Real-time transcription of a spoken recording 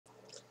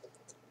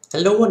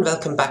Hello and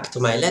welcome back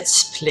to my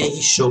Let's Play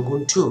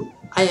Shogun 2.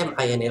 I am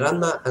Ayane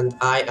Ranma and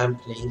I am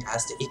playing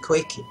as the Ikko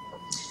Ikki.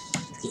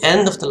 The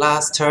end of the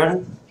last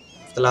turn,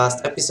 the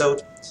last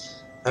episode,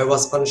 I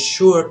was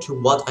unsure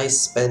to what I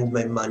spend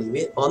my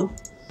money on.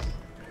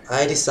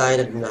 I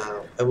decided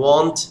now I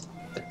want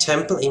a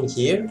temple in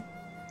here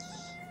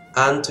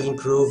and to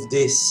improve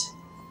this.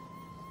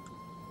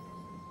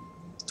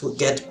 To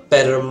get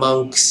better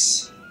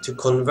monks to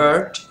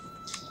convert,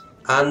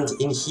 and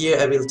in here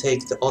I will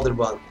take the other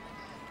one.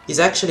 He's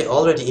actually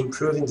already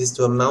improving this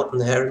to a mountain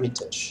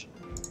hermitage.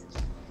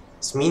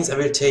 This means I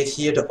will take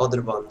here the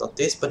other one, not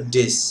this, but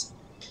this.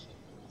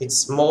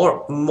 It's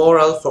more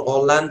moral for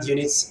all land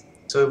units,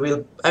 so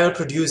I will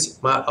produce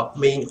my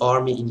main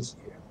army in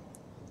here.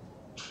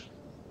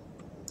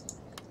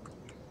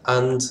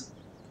 And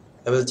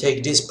I will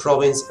take this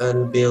province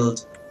and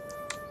build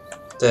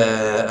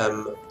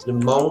the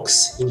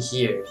monks in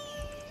here.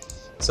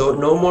 So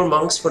no more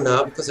monks for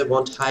now, because I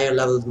want higher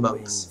leveled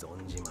monks.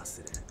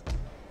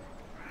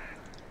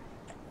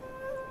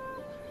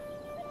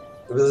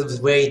 I will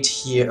wait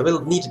here. I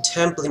will need a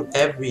temple in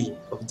every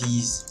of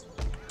these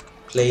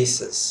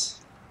places.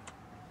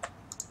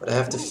 But I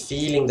have the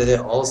feeling that I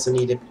also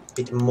need a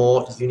bit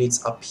more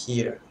units up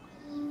here.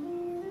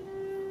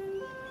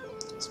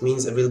 This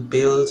means I will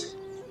build...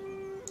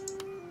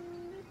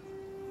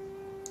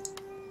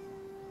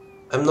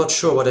 I'm not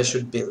sure what I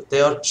should build.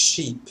 They are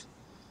cheap,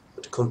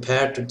 but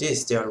compared to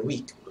this they are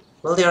weak.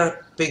 Well, they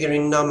are bigger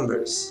in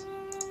numbers.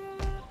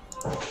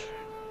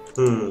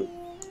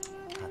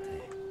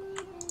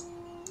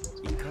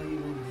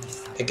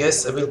 I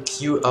guess I will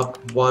queue up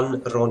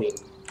one Ronin,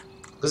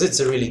 because it's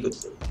a really good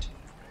unit.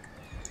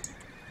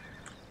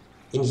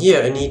 In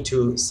here I need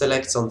to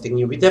select something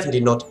new. We definitely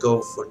not go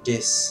for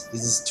this.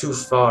 This is too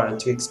far and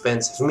too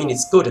expensive. I mean,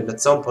 it's good and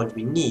at some point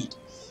we need.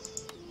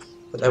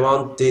 But I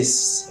want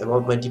this. I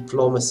want my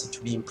diplomacy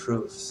to be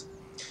improved.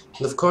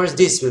 And of course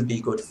this will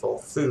be good for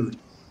food.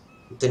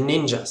 The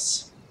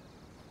ninjas.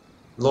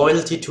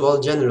 Loyalty to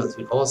all generals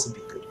will also be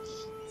good.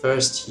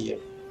 First here.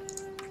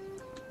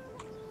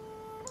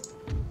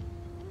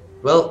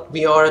 Well,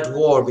 we are at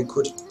war, we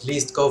could at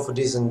least go for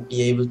this and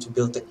be able to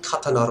build the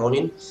Katana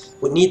Ronin.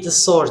 We need the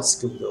sword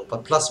skill though,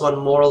 but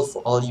 +1 moral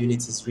for all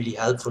units is really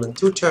helpful, and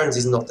 2 turns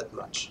is not that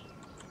much.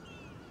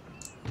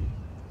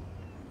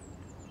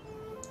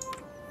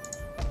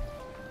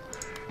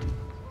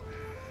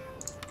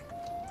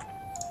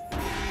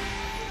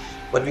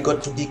 But we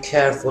got to be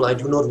careful, I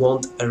do not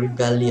want a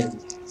rebellion.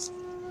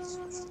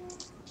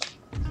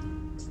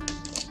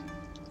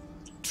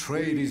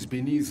 Trade is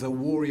beneath a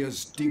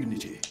warrior's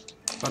dignity.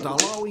 But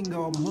allowing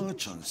our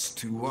merchants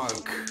to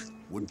work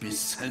would be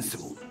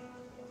sensible.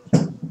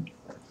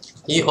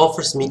 He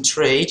offers me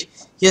trade.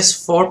 He has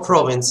 4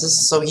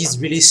 provinces, so he's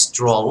really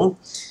strong.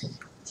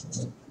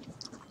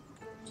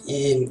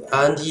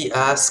 And he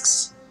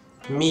asks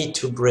me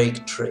to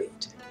break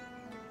trade.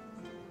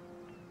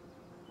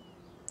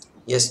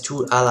 He has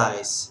 2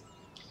 allies.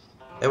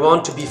 I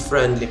want to be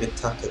friendly with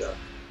Takeda.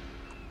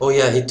 Oh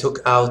yeah, he took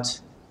out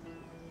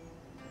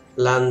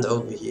land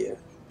over here.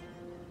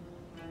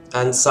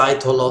 And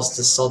Saito lost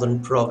the southern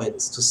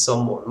province to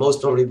someone,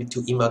 most probably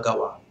to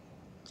Imagawa.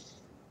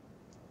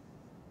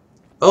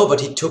 Oh,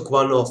 but he took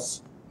one off.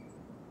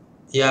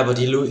 Yeah, but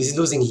he's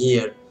losing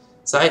here.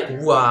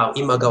 Wow,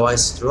 Imagawa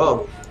is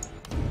strong.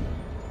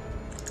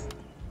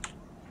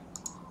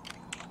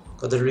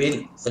 Got a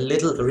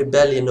little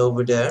rebellion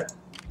over there.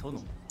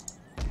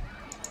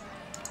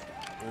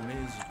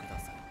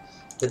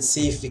 Let's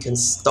see if we can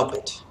stop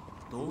it.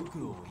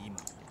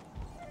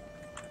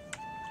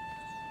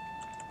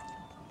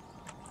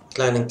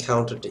 Clan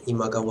encountered the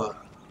Imagawa.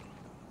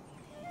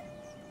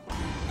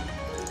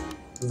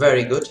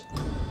 Very good.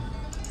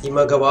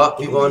 Imagawa,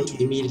 we want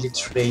to immediately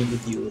trade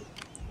with you.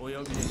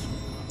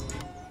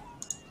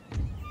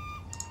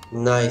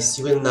 Nice,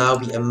 you will now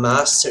be a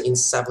master in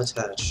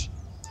sabotage.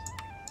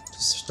 To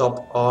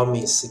stop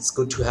armies, it's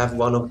good to have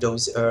one of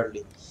those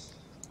early.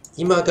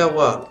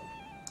 Imagawa,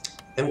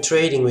 I'm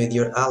trading with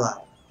your ally.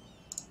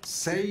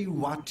 Say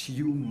what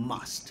you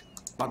must.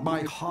 But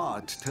my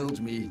heart tells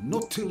me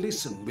not to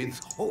listen with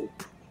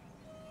hope.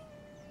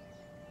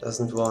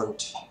 Doesn't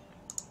want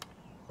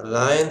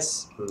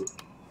alliance.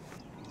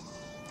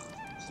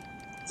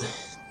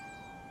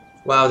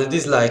 Wow, they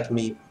dislike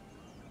me.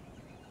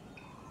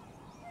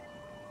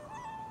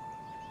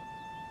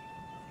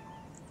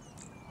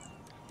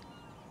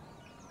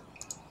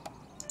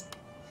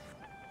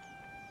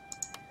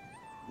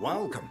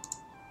 Welcome.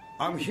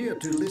 I'm here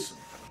to listen.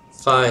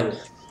 Fine.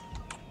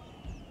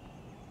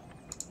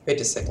 Wait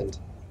a second.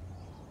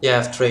 Yeah,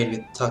 I've traded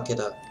with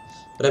Takeda.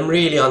 But I'm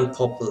really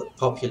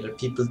unpopular.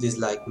 People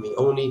dislike me.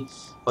 Only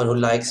one who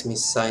likes me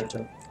is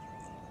Saito.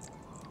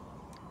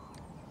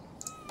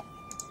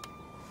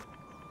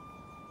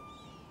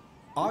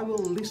 I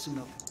will listen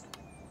up.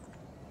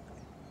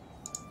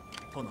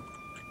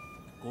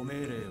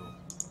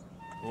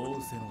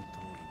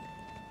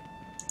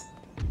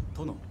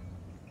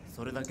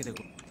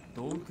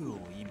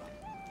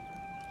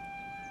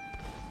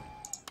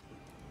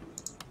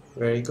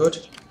 Very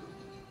good.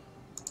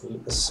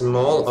 A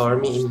small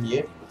army in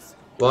here.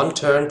 One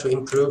turn to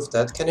improve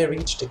that. Can I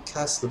reach the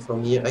castle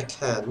from here? I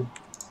can.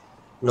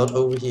 Not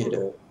over here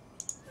though.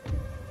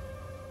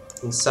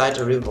 Inside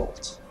a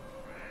revolt.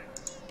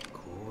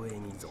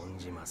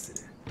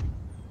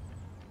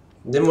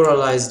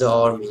 Demoralize the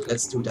army.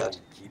 Let's do that.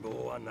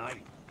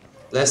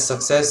 Less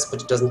success,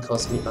 but it doesn't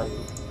cost me money.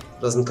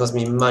 Doesn't cost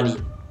me money.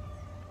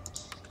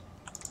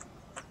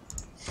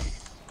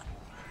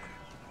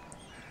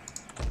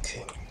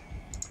 Okay.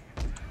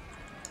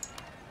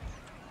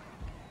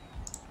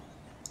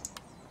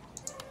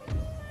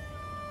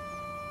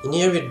 In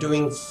here we're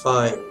doing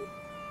fine.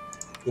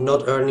 We're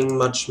not earning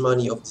much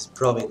money of this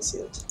province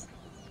yet.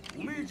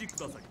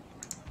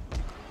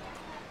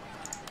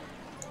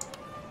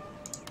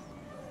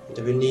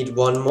 And we need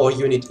one more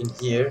unit in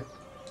here.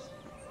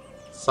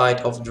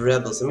 Fight off the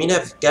rebels. I mean, I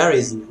have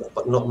garrison,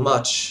 but not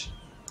much.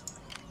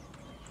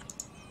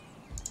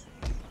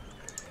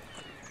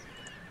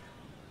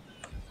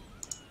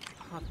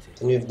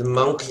 Then we have the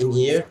monk in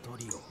here.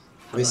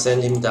 We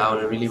send him down.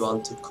 I really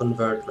want to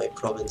convert my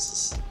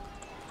provinces.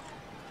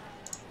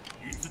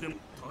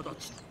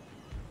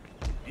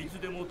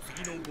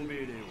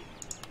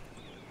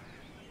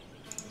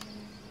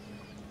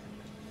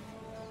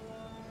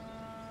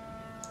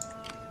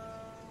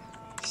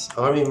 His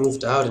army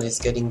moved out and it's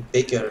getting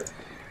bigger.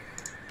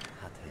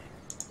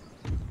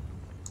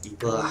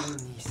 Blah.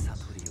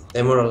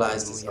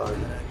 Demoralize this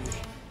army.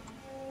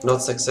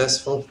 Not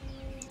successful.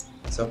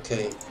 It's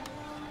okay.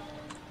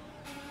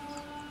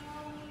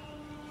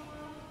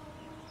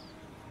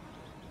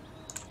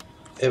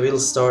 I will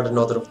start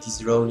another of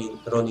these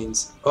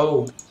Ronins.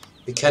 Oh,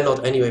 we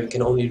cannot anyway, we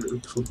can only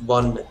recruit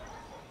one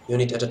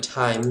unit at a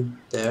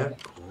time there.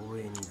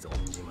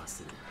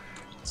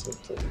 It's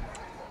okay.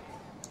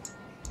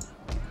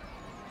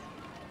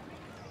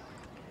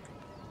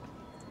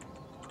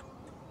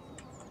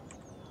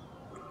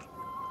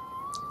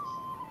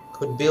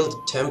 Could build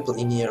a temple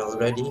in here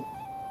already.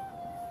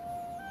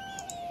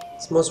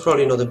 It's most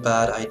probably not a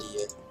bad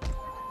idea.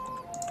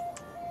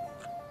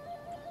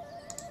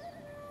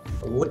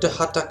 Would the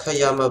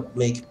Hatakayama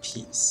make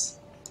peace?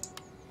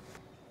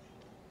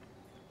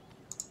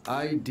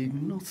 I did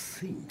not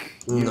think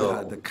you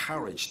had the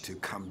courage to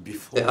come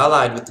before. They're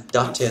allied with the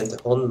Date and the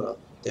Honma.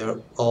 They're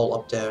all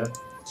up there.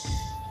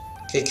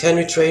 Okay, can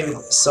we trade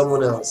with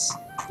someone else?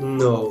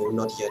 No,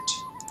 not yet.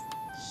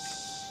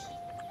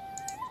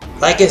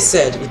 Like I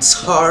said, it's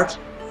hard,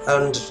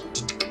 and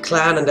the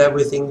clan and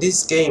everything.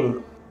 This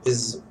game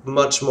is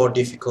much more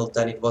difficult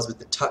than it was with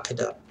the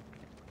Takeda.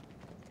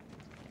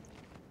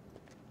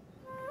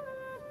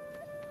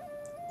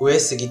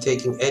 Uesugi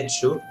taking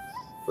Eju.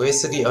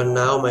 Uesugi are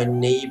now my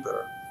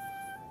neighbor.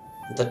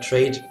 The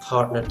trade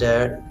partner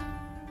there.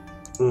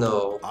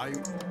 No.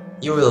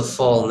 You will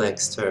fall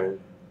next turn.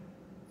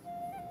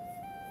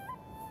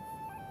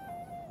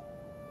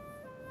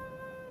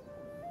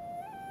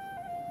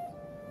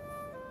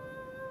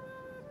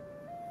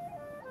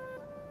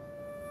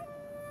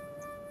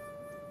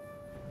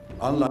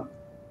 Unlike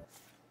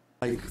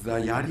the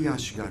Yari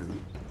Ashigaru,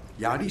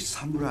 Yari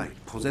Samurai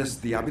possess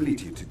the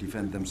ability to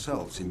defend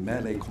themselves in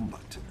melee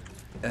combat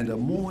and are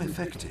more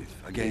effective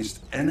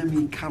against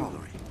enemy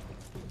cavalry.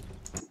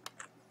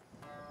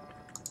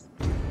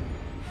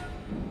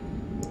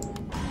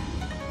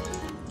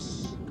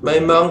 My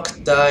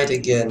monk died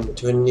again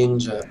to a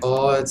ninja.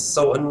 Oh, it's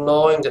so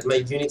annoying that my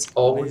units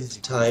all the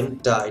time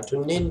die to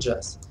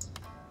ninjas.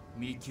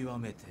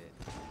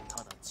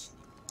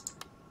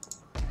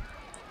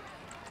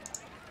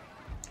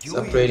 He's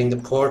upgrading the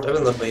port. I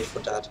will not wait for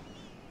that.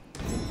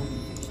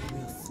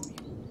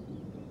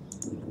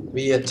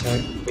 We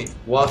attack. Wait,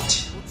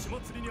 what?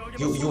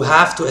 You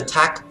have to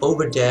attack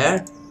over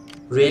there?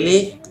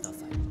 Really?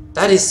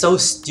 That is so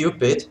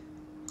stupid.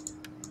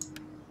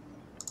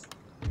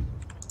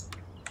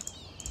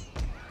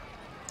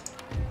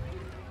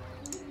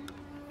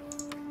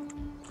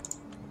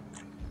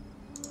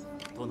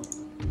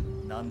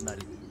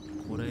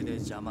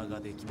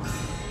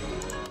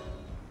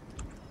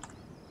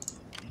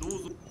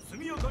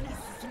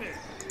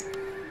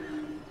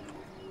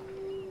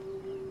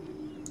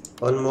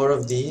 One more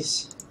of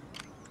these.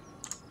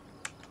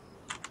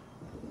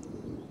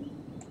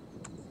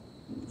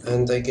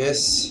 And I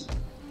guess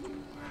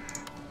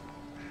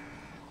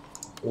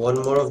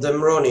one more of them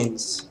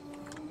Ronins.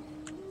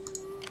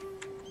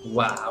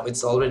 Wow,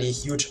 it's already a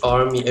huge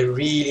army. I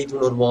really do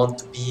not want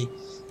to be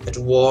at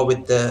war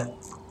with the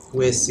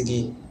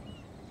Uesugi.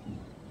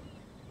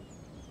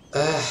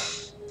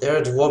 They're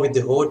at war with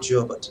the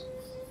Hojo, but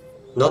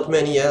not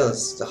many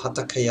else. The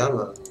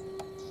Hatakayama.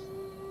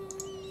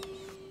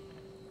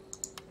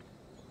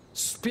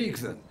 Speak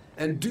then,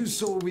 and do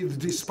so with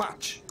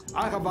dispatch.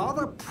 I have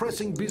other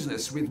pressing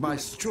business with my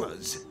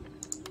stewards.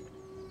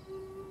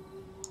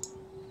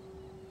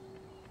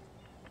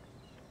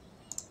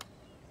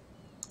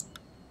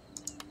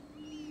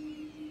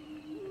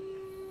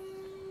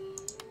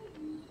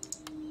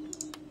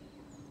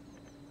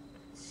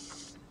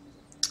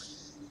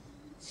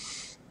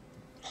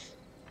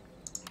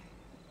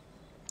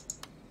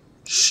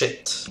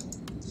 Shit.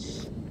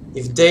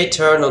 If they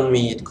turn on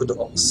me, it could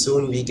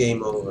soon be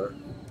game over.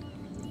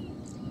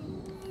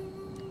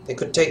 They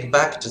could take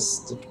back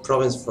the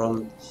province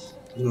from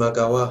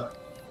Imagawa.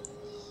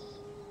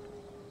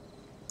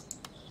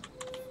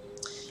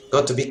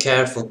 Got to be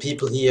careful,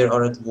 people here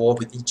are at war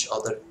with each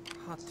other.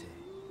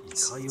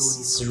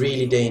 It's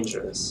really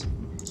dangerous.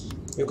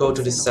 You go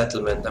to this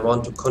settlement, I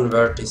want to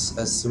convert this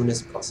as soon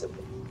as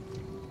possible.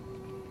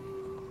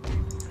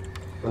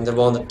 And I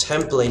want a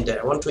temple in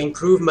there, I want to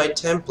improve my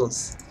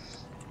temples.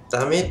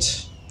 Damn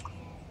it.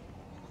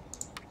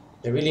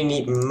 I really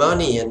need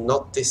money and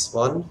not this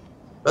one.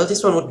 Well,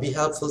 this one would be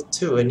helpful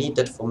too, I need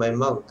that for my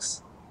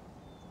monks.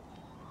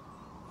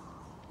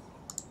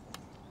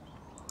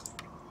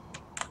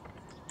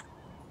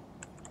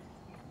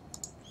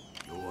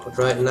 But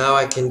right now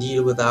I can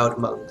deal without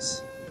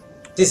monks.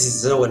 This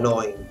is so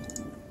annoying.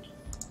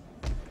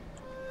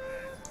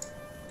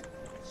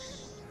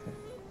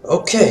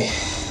 Okay.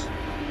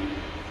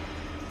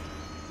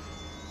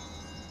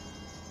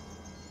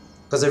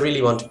 Because I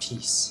really want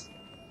peace.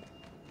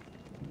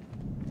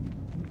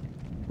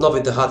 Not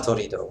with the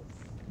Hattori though.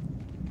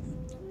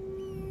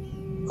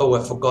 Oh,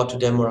 I forgot to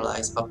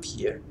demoralize up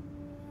here.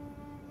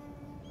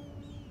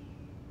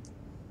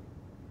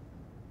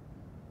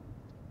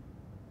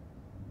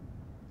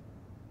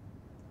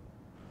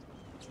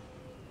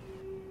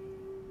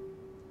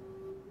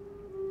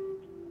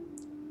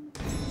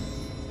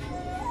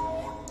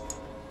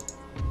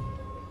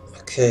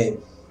 Okay.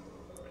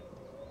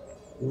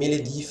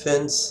 Melee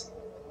defense.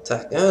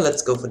 Attack. Yeah,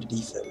 let's go for the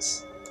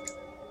defense.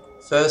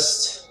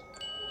 First,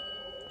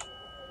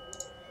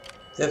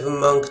 they have a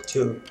monk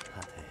too.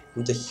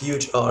 And a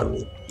huge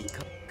army.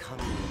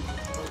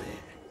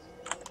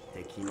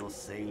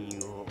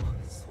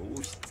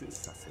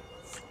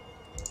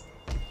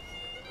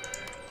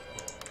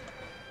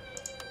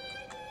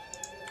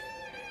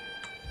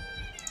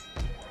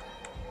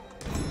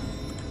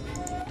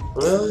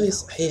 Well,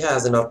 he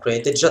has an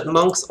upgrade. The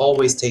monks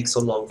always take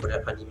so long for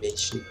their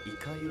animation.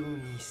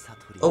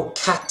 Oh,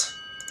 cat!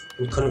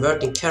 And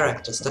converting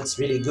characters, that's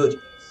really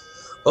good.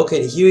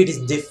 Okay, here it is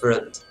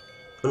different.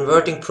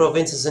 Converting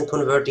provinces and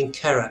converting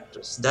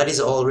characters. That is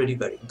already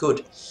very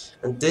good.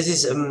 And this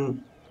is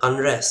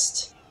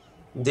unrest.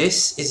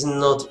 This is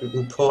not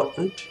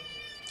important.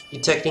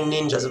 Detecting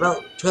ninjas,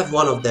 well, to have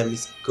one of them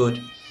is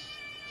good.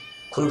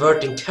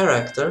 Converting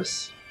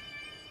characters.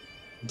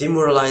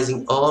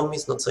 Demoralizing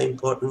armies, not so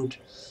important.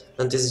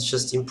 And this is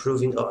just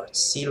improving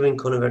arts. Sealing,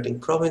 converting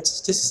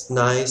provinces, this is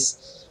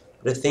nice.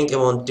 But I think I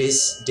want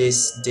this.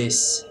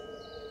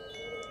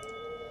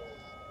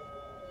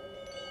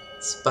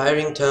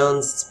 Inspiring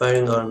towns,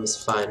 inspiring armies,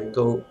 fine.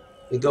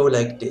 We go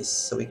like this,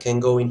 so we can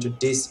go into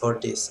this or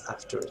this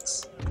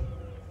afterwards.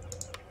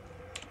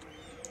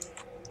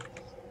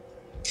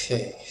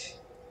 Okay.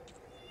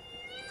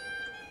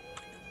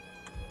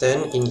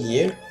 Then in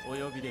here,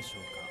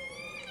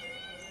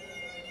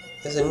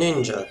 there's a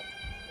ninja.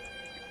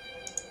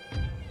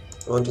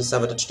 I want to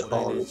sabotage the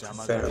army,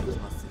 preferably.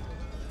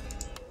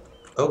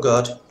 Oh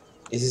god,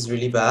 this is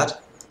really bad.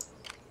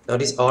 Now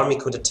this army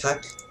could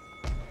attack,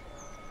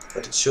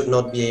 but it should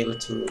not be able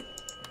to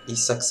be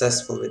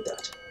successful with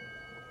that.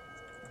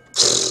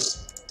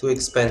 Too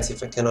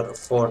expensive, I cannot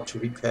afford to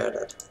repair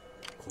that.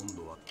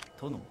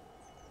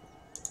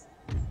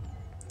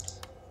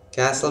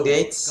 Castle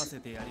gates.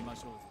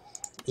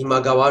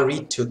 Imagawa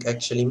retook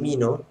actually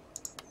Mino.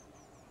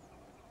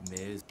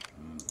 I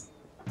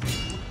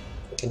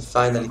can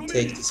finally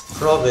take this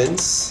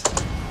province.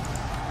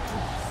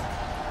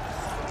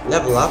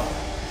 Level up.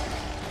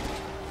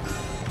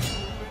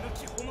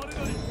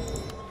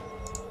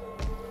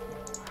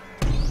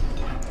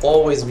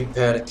 Always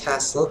repair the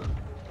castle.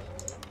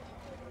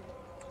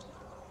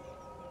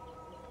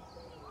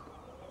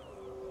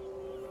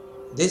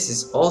 This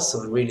is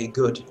also really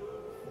good.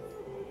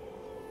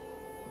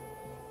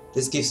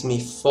 This gives me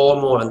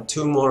 4 more and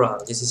 2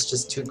 morale. This is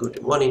just too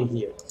good. 1 in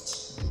here.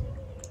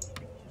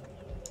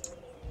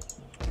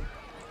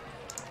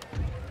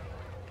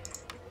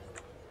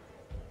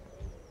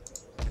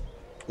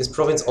 This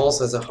province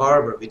also has a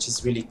harbor, which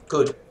is really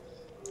good.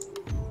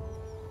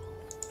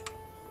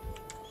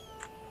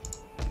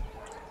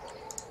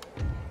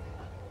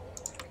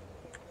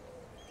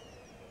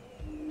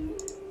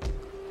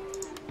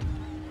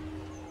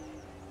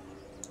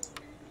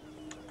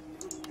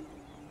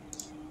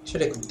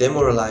 Actually, I could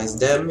demoralize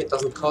them, it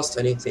doesn't cost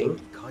anything.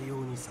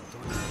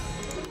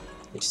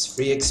 It is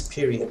free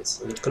experience,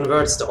 and it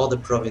converts the other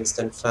province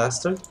then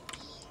faster.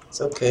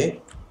 It's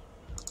okay.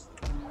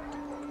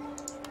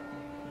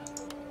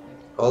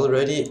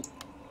 Already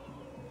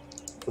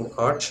an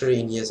archery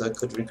in here, so I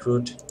could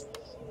recruit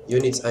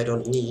units I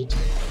don't need.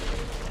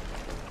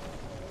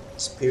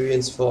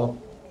 Experience for...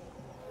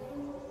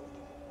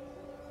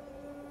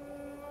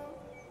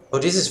 Oh,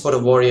 this is for the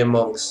warrior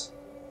monks.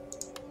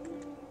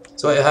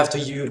 So I have to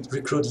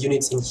recruit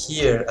units in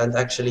here and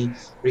actually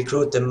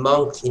recruit the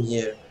monk in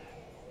here.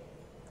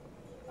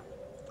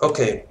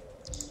 Okay,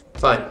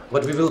 fine.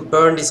 But we will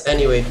burn this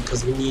anyway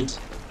because we need...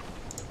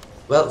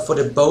 Well, for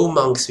the bow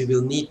monks we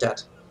will need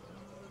that.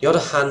 the other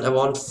hand, I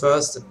want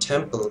first a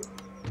temple.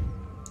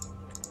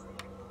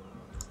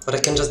 But I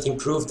can just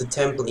improve the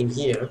temple in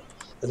here.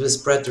 That will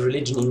spread the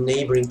religion in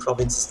neighboring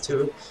provinces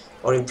too.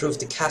 Or improve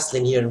the castle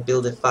in here and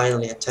build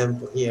finally a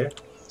temple here.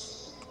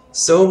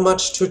 So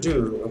much to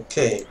do.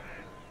 Okay.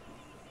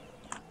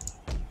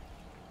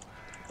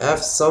 I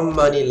have some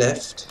money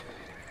left.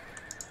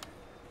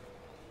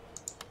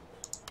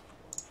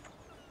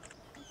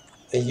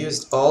 I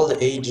used all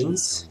the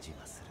agents.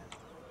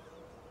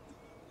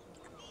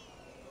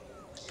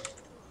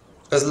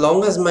 As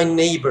long as my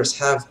neighbors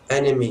have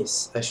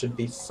enemies, I should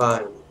be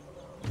fine.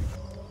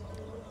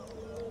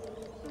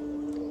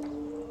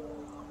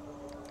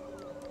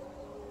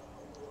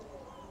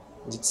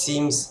 It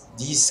seems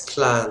these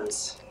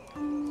clans,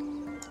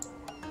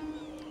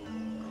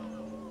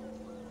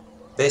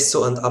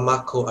 Beso and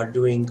Amako, are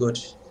doing good,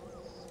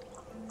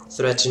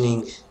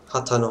 threatening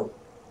Hatano.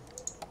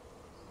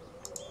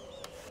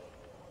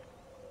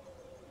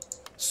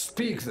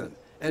 Speak then,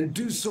 and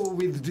do so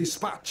with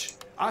dispatch.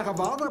 I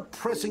have other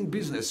pressing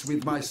business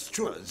with my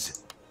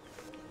stewards.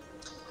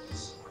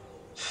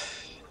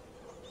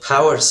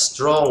 Power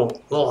strong.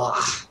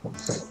 Ugh.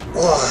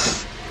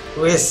 Ugh.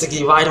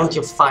 Uesugi, why don't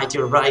you fight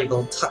your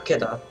rival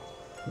Takeda?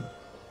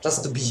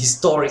 Just to be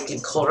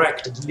historically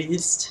correct at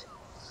least.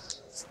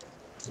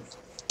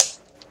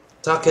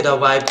 Takeda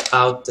wiped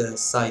out the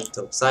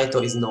Saito.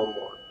 Saito is no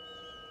more.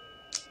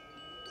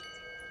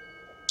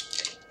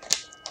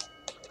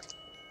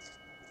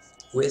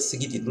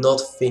 Uesugi did not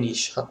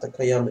finish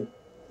Hatakayame.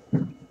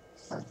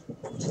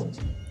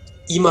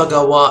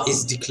 Imagawa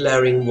is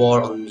declaring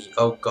war on me.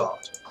 Oh god.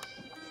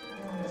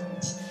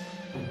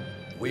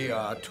 We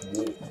are at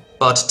war.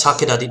 But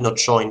Takeda did not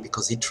join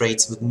because he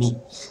trades with me.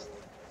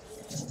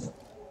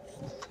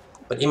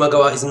 But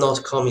Imagawa is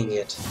not coming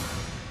yet.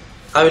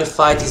 I will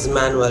fight this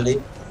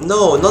manually.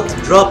 No, not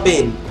drop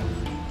in.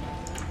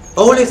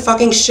 Holy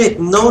fucking shit,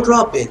 no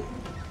drop in.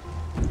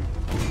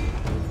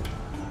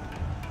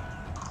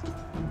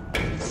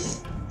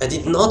 I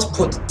did not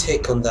put a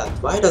tick on that.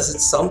 Why does it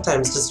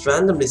sometimes just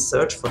randomly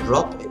search for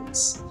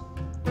drop-ins?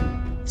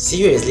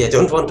 Seriously, I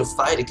don't want to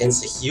fight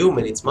against a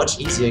human, it's much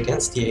easier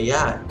against the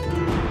AI.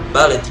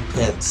 Well, it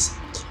depends.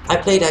 I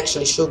played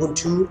actually Shogun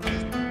 2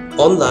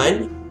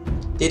 online,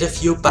 did a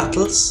few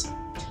battles,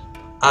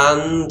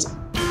 and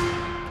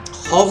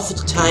half of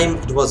the time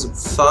it was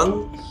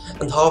fun,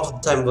 and half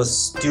of the time was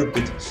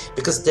stupid.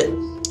 Because the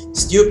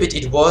stupid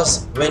it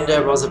was when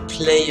there was a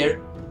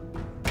player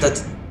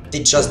that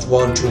they just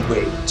want to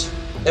wait.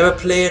 There were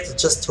players that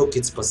just took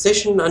its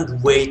position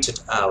and waited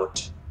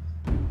out.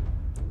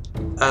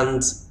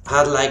 And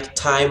had like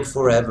time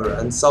forever,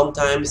 and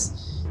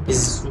sometimes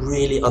is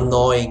really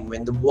annoying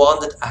when the one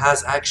that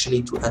has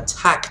actually to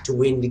attack to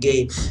win the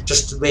game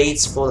just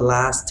waits for the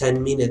last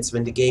 10 minutes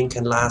when the game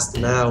can last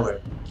an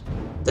hour.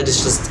 That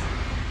is just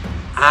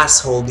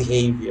asshole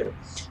behavior.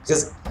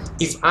 Because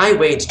if I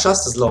wait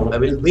just as long, I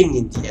will win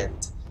in the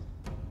end.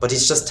 But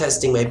it's just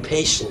testing my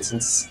patience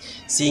and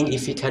seeing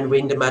if he can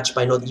win the match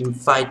by not even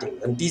fighting.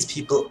 And these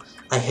people,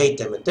 I hate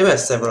them, and there were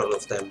several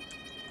of them.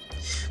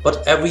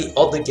 But every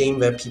other game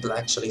where people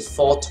actually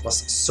fought was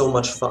so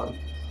much fun.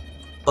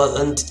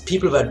 And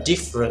people were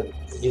different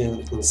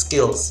in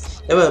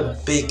skills. There were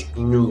big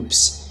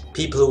noobs,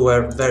 people who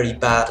were very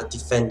bad at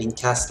defending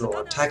castle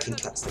or attacking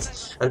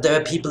castles. And there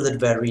were people that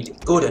were really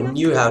good and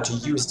knew how to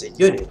use their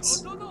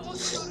units.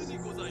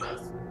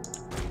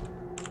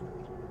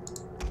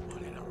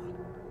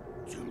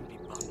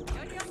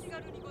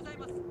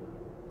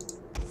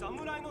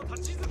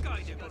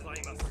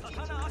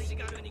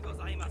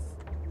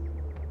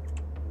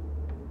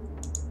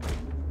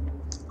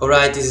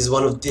 Alright, this is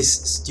one of these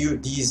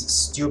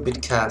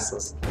stupid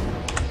castles.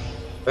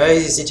 Where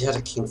is it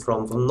attacking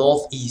from? From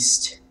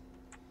northeast.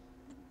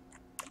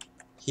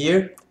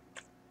 Here?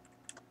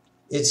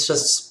 It's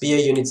just spear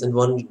units and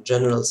one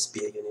general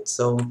spear unit,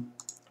 so...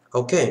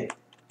 okay.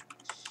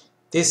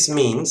 This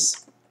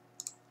means...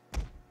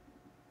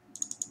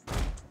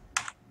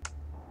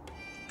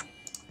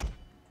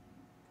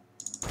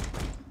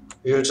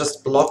 we'll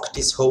just block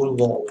this whole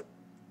wall.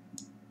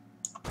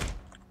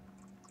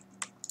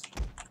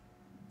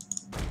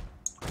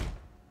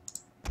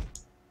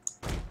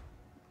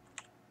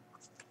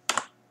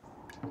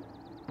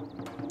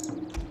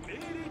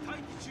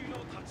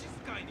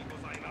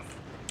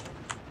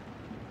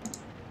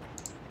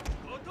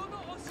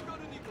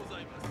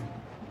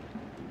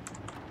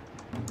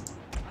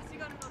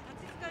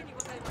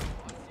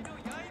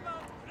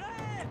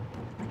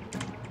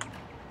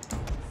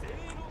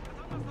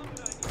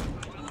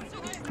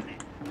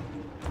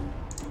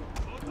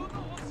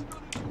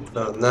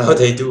 Oh, now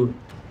they do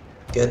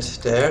get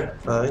there,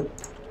 fine.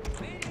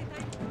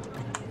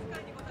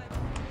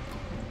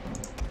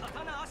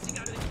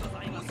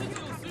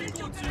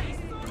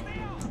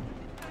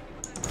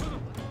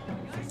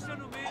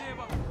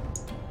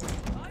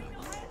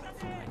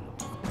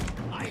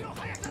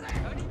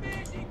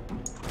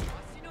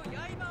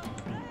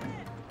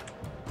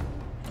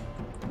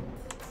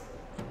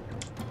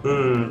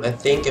 I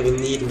think I will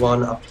need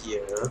one up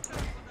here, huh?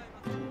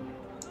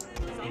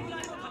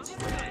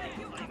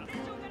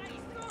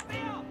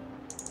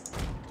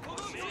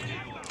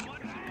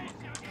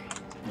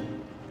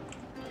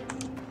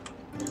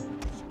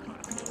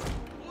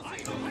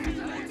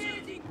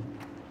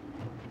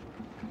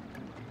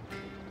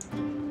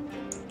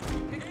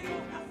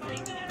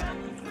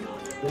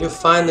 Will you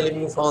finally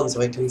move on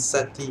so I can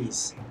set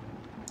these?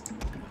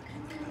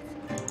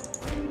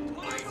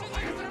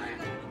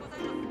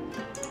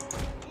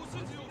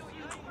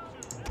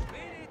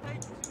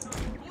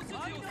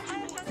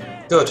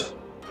 Good.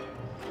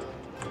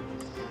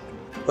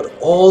 But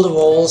all the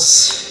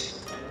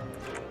walls...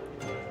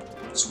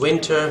 It's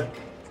winter.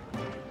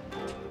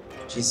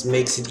 Just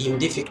makes it even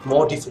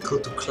more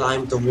difficult to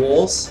climb the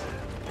walls.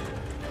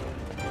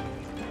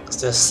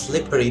 Because they're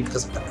slippery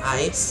because of the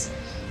ice.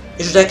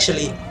 You should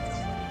actually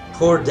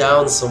pour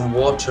down some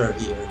water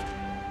here.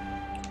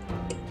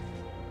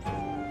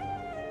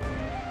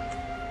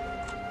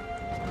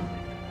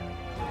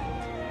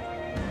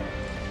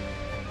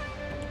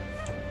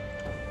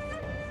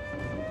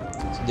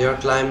 So they are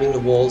climbing the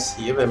walls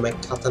here where my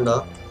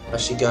katana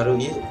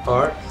Ashigaru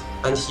are,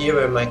 and here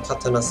where my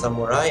katana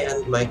samurai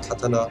and my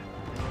katana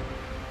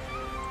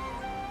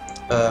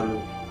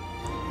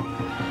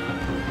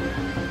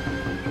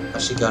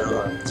Ashigaru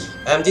are.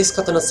 This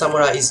katana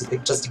samurai is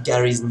just a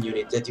garrison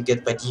unit that you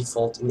get by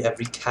default in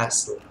every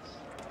castle.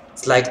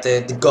 It's like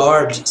the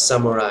guard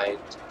samurai,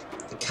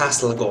 the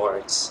castle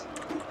guards.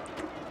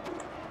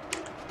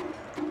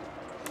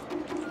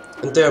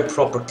 And they're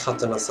proper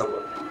katana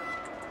samurai.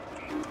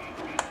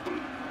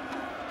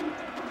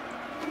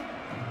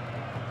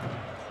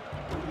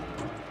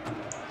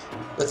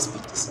 Let's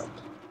speed this up.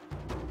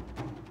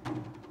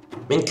 I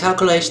mean,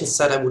 calculations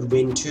said I would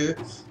win too,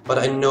 but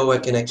I know I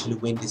can actually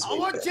win this way.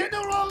 Our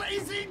general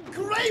is in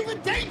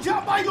grave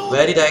danger, my lord!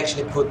 Where did I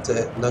actually put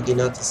the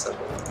Naginata-sama?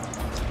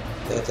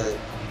 The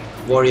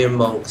warrior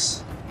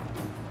monks.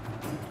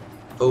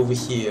 Over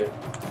here.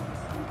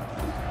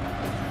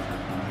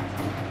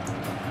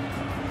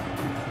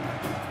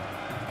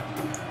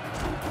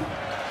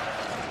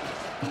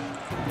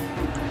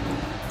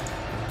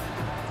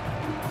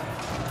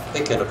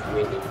 They cannot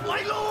win it.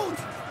 My lord!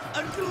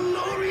 A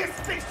glorious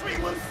victory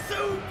will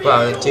soon be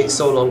Wow, it yours. takes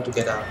so long to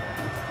get out.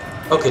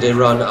 Okay, they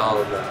run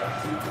out now.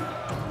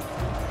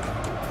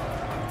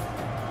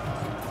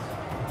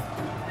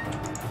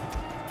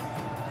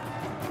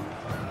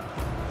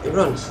 They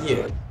run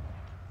here.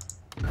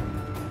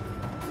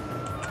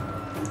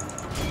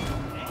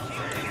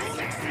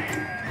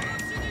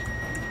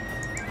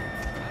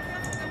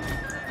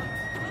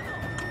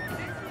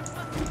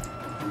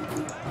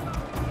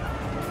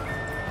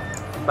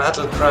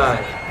 Battle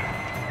cry.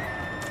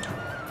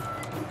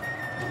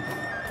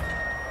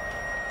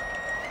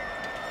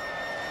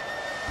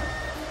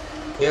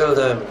 Kill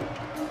them.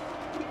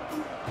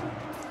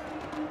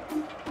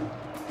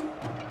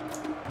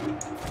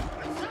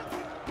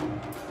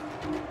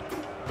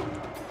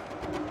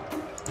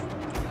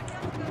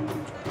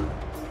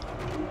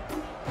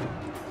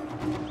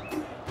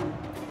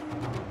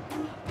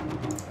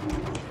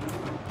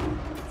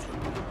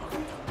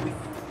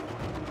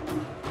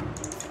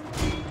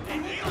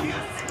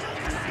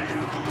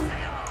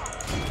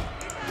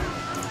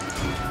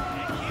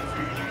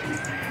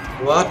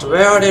 What?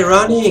 Where are they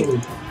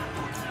running?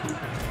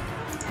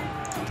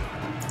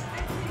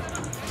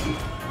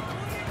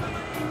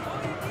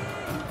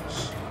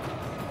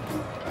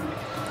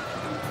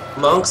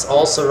 Monks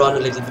also run a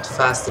little bit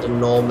faster than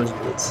normal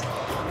units.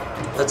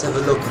 Let's have a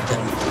look at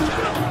them.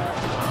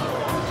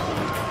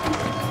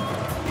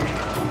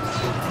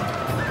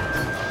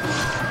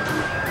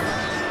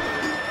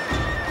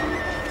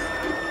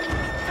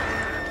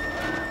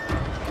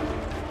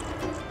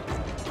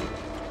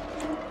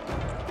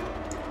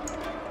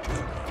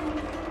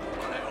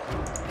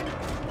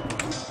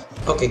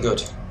 Okay,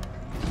 good.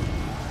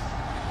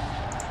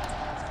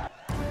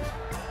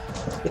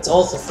 It's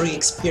also free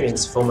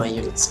experience for my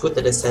units. Good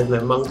that I sent my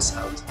monks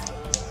out.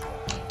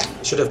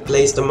 I should have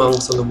placed the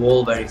monks on the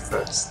wall very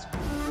first.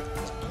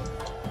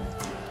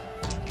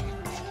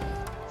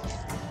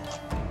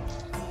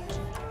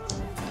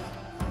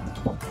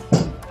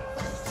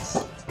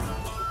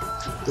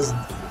 Because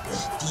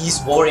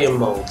these warrior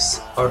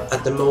monks are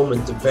at the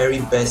moment the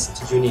very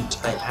best unit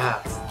I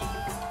have.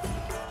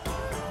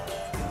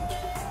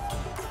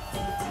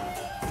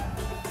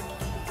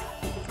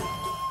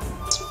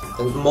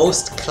 And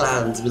most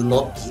clans will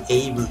not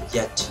be able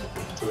yet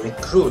to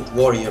recruit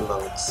warrior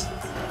monks.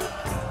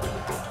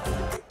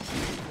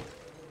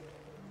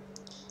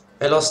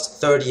 I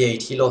lost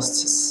 38, he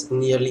lost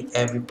nearly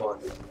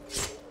everybody.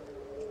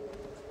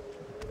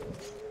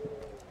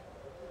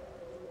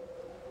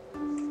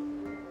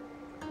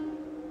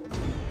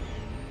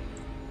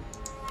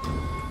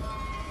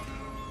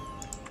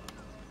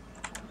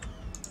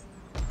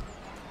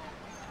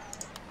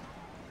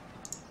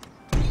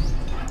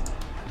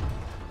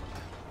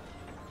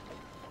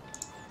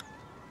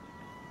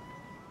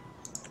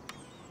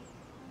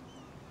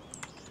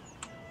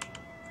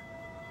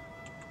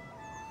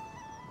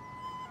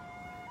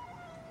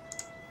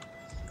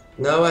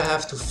 Now I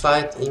have to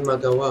fight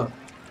Imagawa.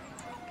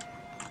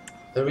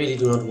 I really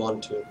do not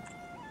want to.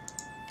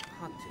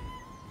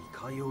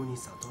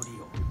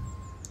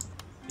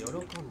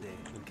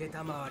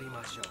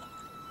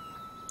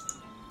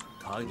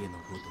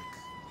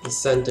 He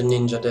sent a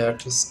ninja there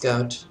to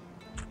scout.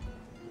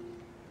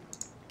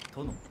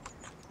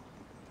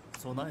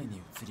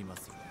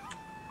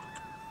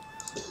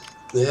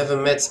 We have a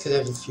med skill,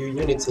 have a few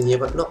units in here,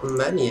 but not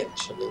many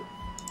actually.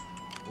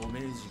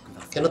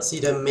 Cannot see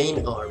the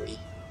main army.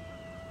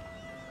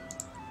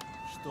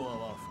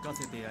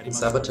 And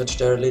sabotage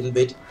there a little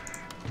bit.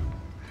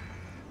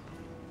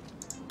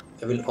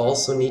 I will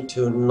also need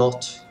to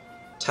not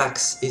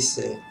tax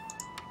Ise.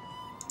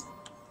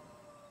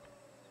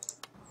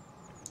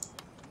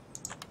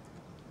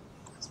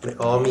 My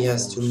army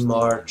has to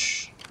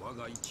march.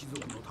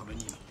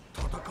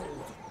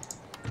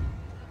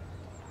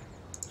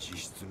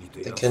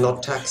 I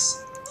cannot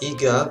tax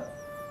Iga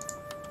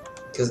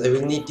because I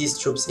will need these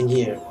troops in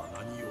here.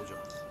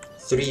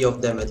 3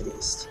 of them at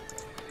least.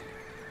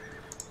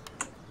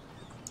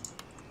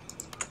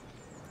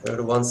 They're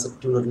the ones that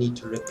do not need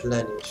to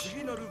replenish.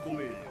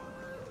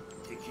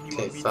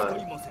 Okay,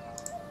 fine.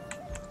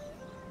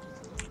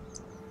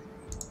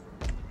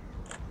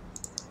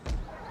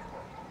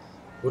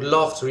 Would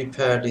love to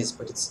repair this,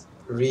 but it's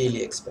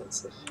really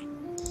expensive.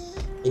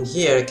 In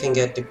here I can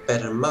get the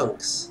better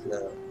monks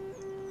now.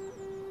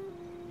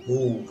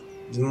 Ooh,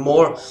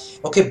 more.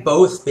 Okay,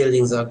 both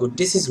buildings are good.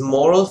 This is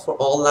moral for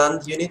all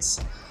land units,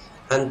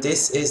 and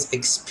this is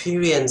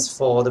experience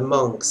for the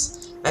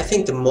monks. I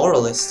think the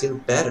moral is still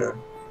better.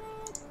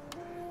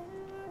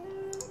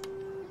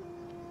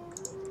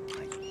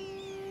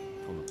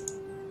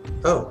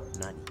 Oh,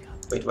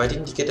 wait, why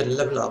didn't you get a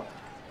level up?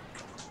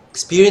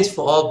 Experience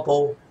for all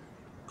bow.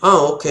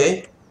 Oh,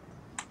 okay.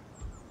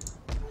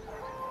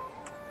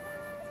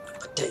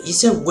 But there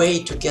is a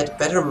way to get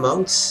better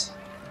monks.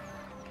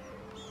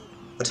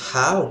 But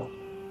how?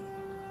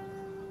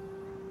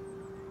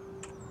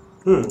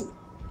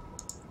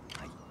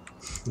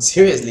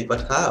 Seriously,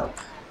 but how?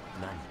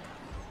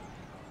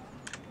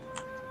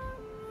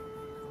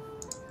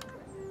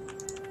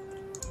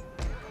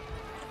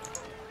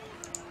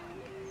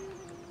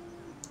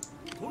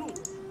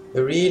 I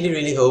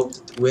really hope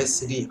that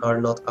Uesugi are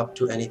not up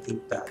to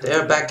anything bad. They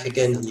are back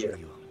again here.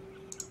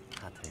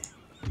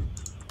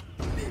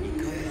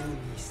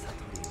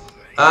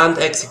 And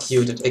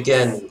executed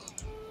again.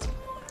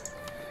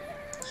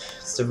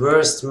 It's the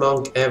worst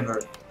monk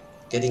ever.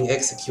 Getting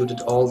executed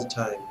all the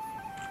time.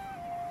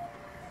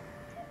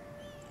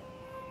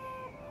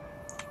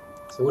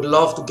 So I would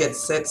love to get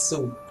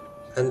Setsu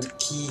and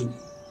Ki,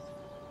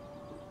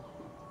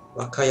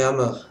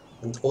 Wakayama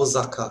and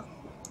Osaka.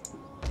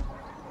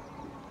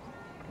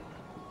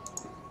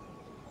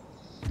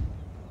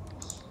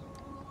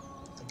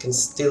 I can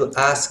still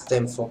ask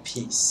them for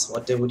peace,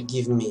 what they would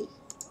give me.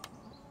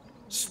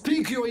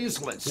 Speak your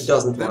insolence. He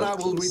doesn't then want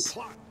I will peace.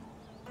 reply.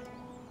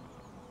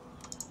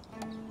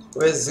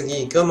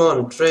 Uesugi, come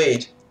on,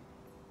 trade.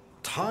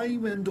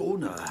 Time and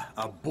honor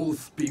are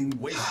both being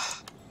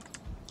wasted.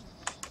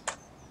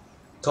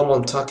 Come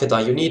on,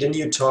 Takeda, you need a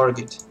new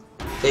target.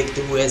 Take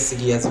the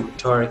Uesugi as your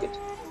target.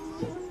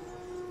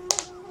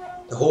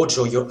 The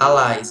Hojo, your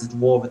ally, is at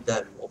war with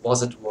them, or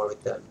was at war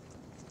with them.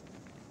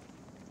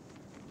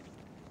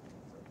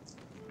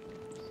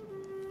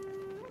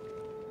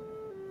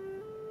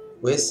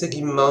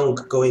 Uesugi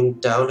monk going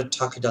down the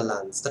Takeda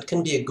lands. That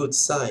can be a good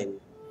sign.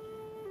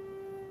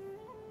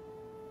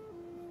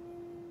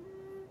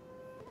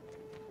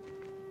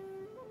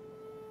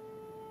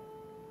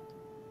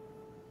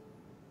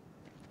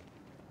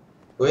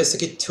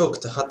 Uesugi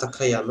took the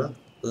Hatakayama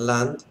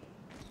land.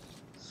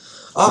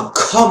 Oh,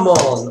 come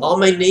on! All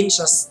my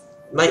ninjas,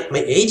 my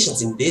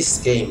agents in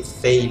this game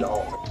fail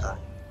all the time.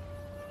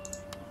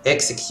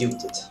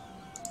 Executed.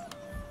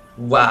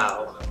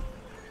 Wow.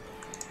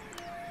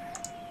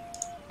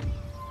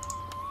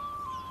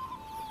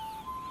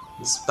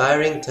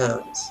 Inspiring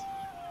towns.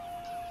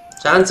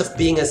 Chance of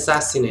being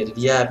assassinated,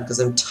 yeah, because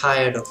I'm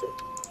tired of it.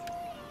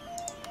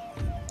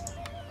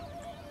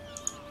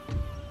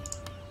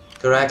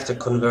 Character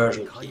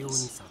conversion,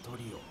 please.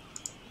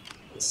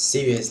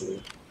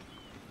 Seriously.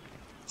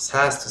 This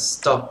has to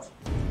stop.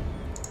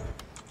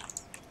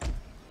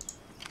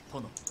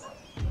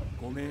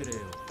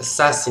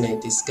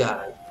 Assassinate this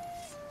guy.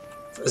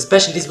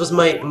 Especially, this was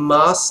my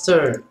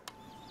master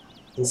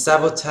in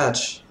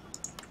sabotage.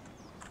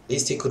 At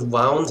least he could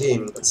wound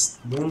him,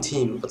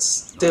 but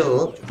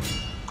still.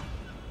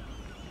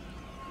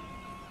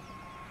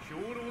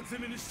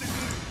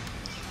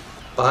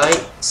 By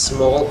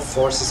small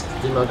forces of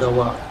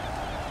Imagawa.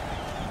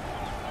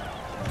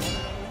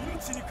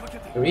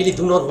 I really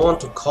do not want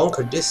to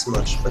conquer this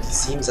much, but it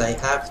seems I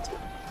have to.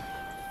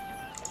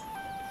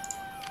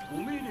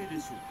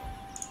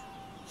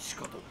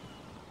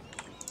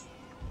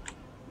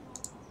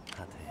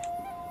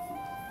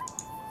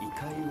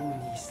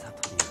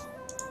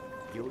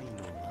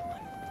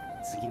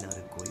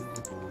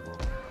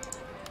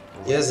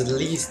 Yes, at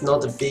least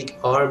not a big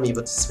army,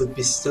 but this would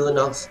be still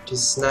enough to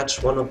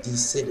snatch one of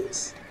these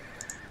cities.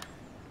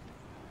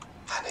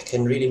 And I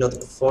can really not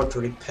afford to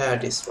repair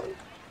this one.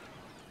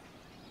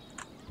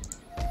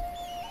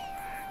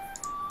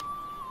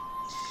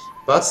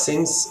 But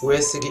since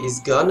Uesugi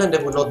is gone and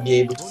I will not be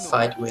able to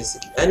fight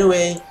Uesugi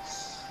anyway,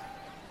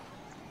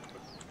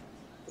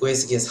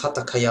 Uesugi has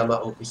Hatakayama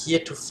over here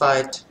to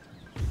fight.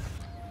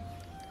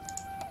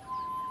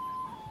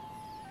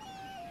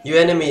 You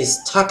enemies,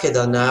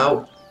 Takeda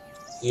now.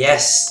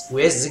 Yes,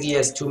 Uesugi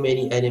has too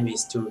many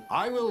enemies too.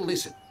 I will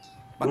listen.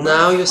 But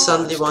Now my you heart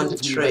suddenly want to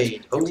tells me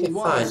trade. that Okay,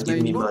 your fine, words give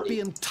may me not money. be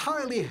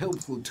entirely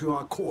helpful to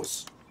our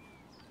cause.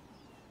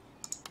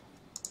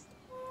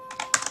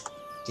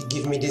 You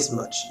give me this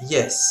much.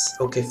 Yes,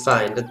 okay,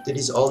 fine. That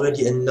is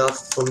already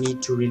enough for me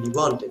to really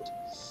want it.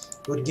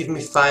 It would give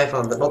me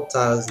 500, not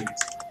 1000.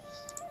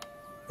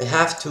 I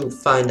have to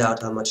find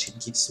out how much it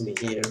gives me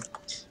here.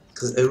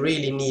 Because I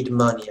really need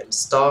money. I'm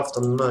starved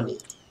on money.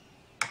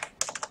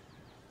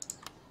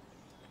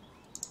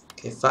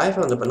 Okay,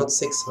 500, but not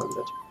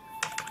 600.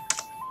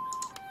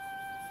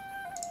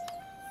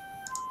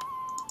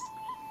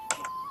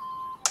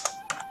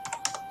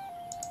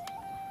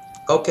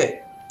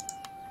 Okay.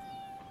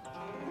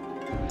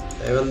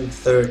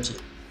 530.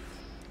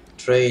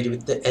 Trade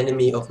with the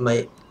enemy of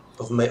my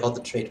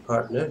other trade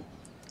partner.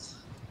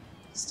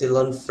 Still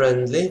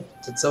unfriendly.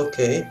 That's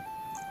okay.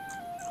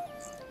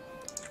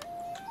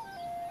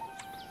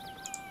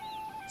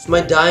 If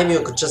my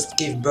daimyo could just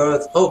give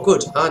birth. Oh,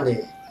 good,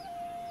 Ane.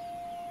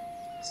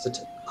 Is that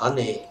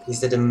Ane? Is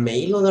that a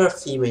male or a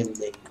female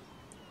name?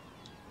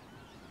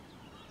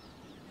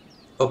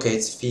 Okay,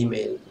 it's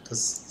female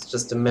because it's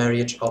just the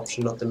marriage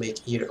option, not the make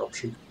heir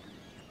option.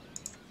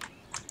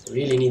 I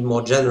really need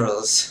more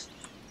generals.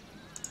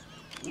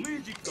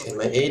 Okay,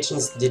 my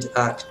agents did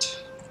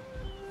act.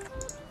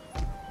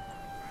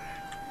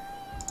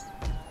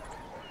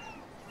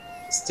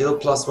 Still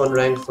 +1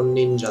 rank for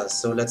ninjas,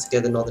 so let's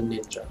get another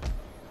ninja.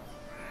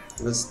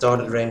 We'll start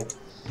at rank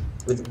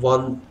with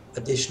 1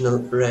 additional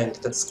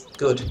rank. That's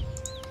good.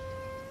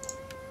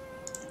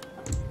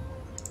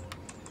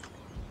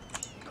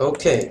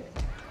 Okay.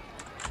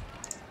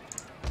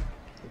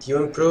 Did you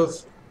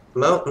improve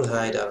mountain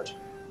hideout?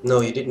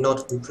 No, you did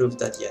not improve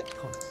that yet.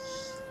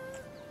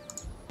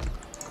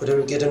 Could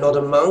I get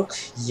another monk?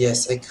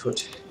 Yes, I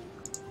could.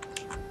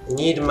 I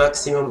need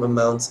maximum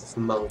amounts of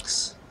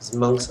monks, because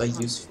monks are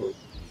useful.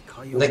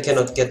 And I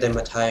cannot get them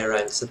at higher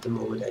ranks at the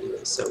moment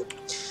anyway, so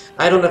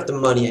I don't have the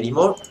money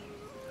anymore.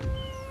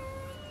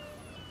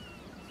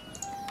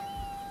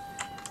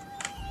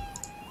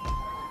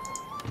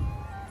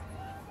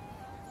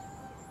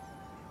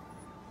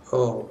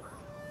 Oh.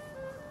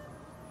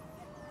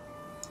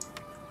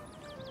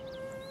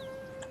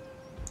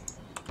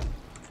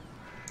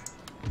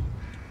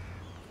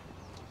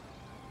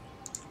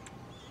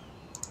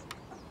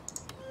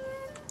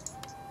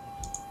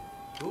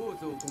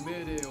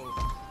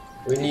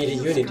 We need a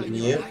unit in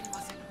here.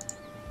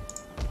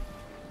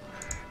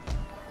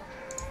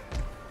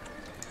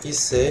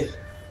 Ise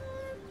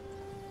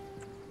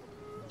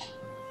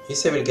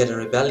will get a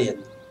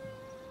rebellion.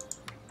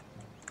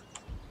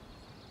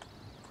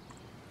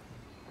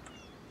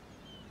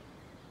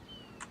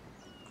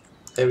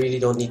 I really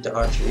don't need the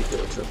archery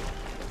filter.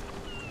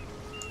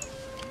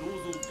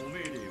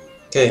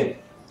 Okay.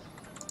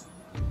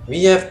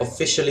 We have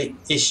officially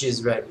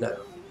issues right now.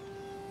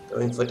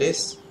 Going for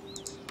this.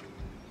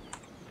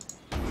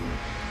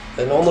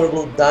 An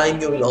honorable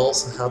daimyo will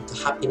also help the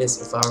happiness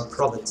of our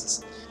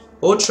provinces.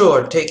 Ocho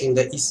are taking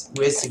the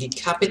Uesugi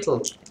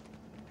capital.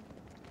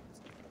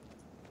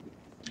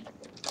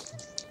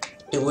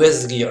 The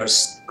Uesugi are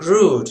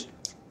screwed.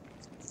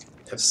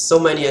 They have so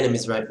many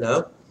enemies right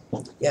now.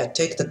 Yeah,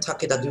 take the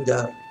Takeda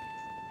down.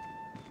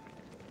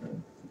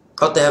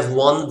 But they have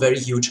one very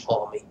huge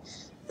army.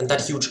 And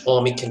that huge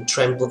army can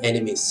trample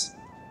enemies.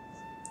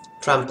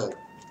 Trample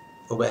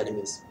over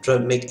enemies.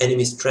 Make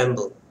enemies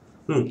tremble.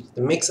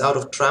 The mix out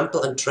of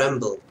trample and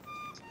tremble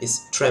is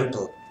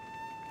trample.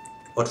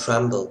 Or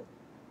tramble.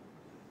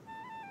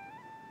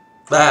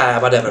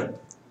 Whatever.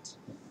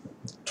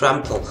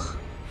 Trample.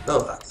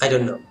 No, I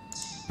don't know.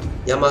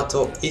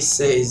 Yamato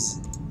Ise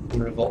is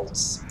in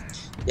revolts.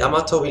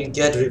 Yamato will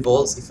get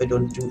revolts if I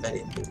don't do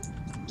anything.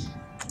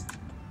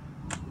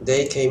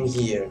 They came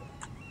here.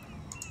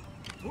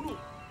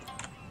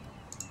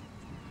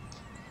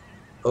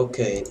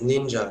 Okay,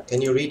 ninja,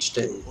 can you reach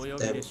them?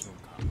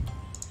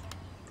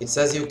 It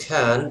says you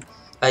can.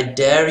 I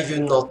dare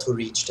you not to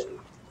reach them.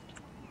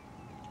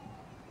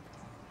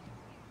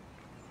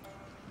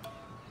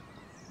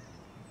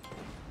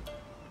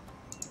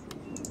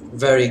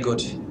 Very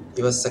good.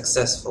 He was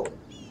successful.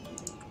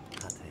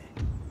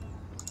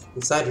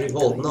 Inside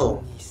revolt,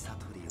 no.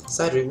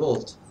 Inside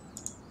revolt.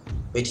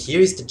 Wait, here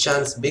is the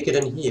chance bigger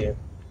than here.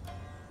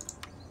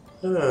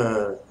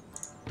 I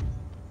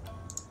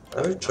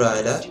will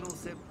try that.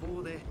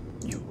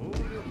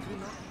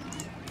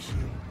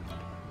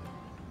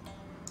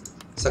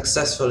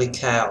 Successfully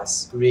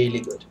chaos. Really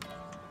good.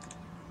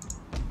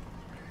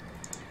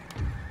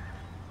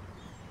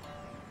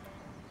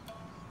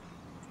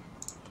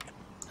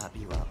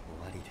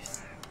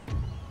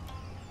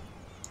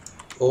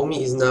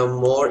 Omi is now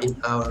more in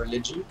our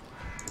religion.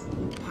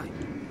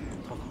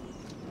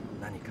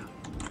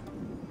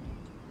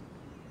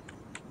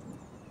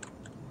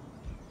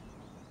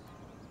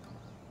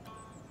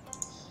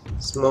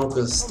 This monk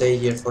will stay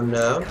here for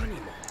now.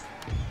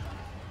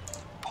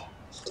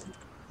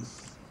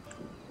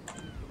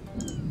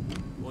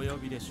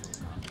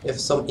 You have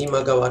some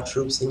Imagawa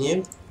troops in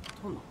here.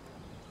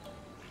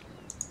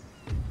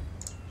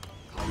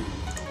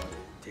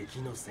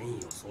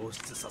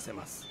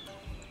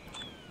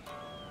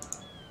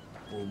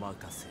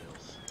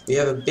 We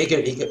have a bigger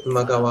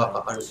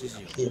Imagawa army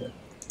here.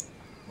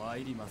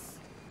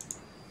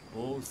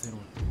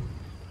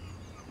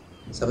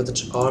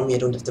 Sabotage army, I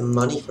don't have the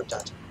money for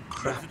that.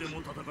 Crap.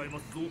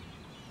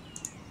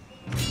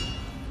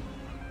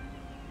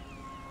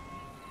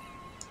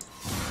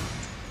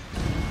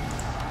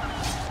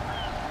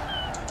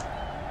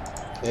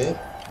 Okay.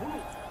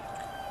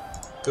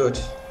 Good.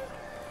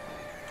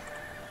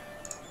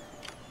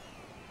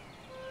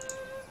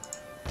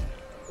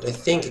 But I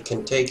think I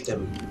can take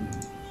them.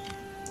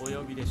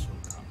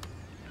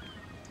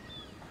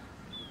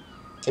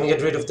 Can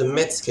get rid of the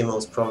Metsuke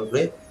most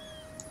probably.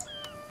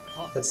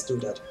 Let's do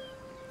that.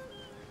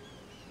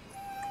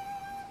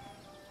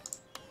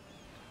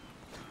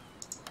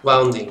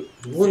 Wounding.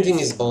 Wounding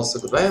is also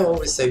good. Why I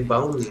always say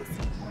wounding?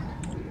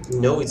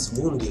 No, it's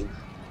wounding.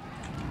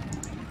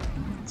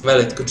 Well,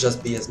 it could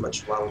just be as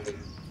much wounding.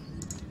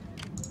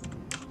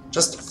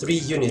 Just 3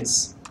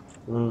 units.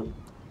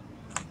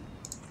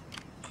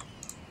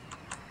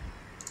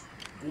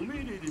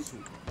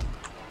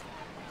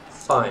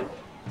 Fine.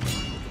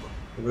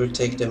 We'll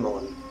take them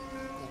on.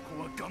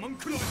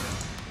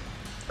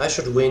 I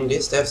should win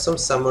this. They have some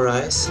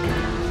samurais,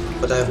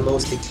 but I have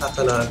mostly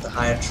katana and the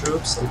higher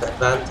troops and the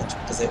advantage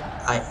because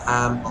I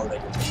am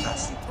already the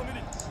fast.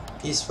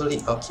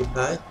 Peacefully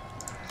occupy.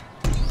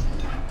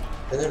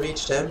 Can I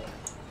reach them?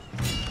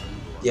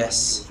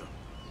 Yes.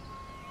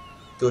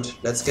 Good.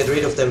 Let's get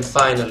rid of them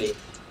finally.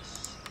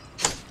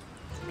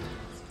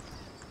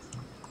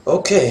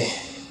 Okay.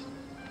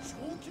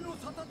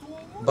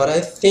 But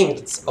I think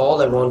it's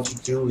all I want to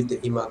do with the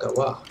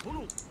Imagawa.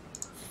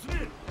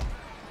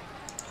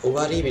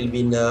 Owari will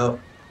be now.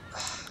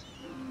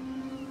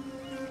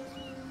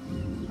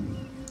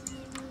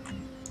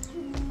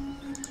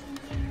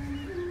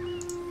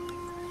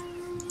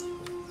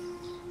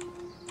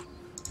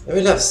 I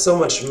will have so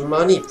much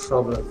money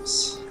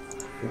problems.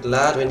 I'm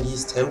glad when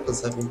these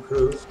temples have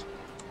improved.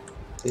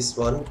 This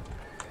one.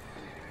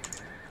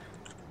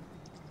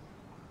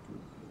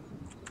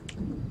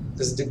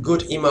 Because the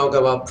good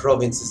Imagawa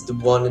province is the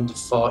one in the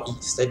far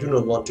east. I do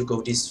not want to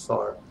go this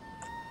far.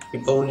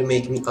 It will only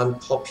make me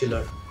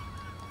unpopular.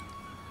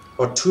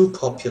 Or too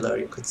popular,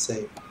 you could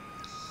say.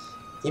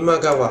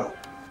 Imagawa.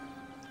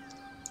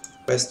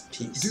 Rest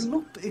peace. Do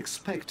not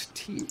expect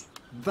tea.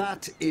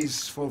 That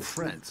is for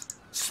friends.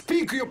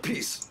 Speak your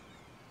piece.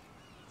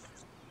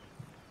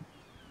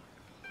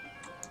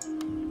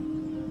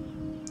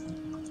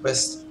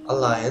 West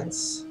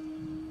Alliance.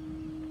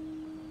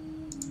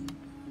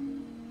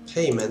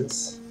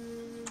 Payments.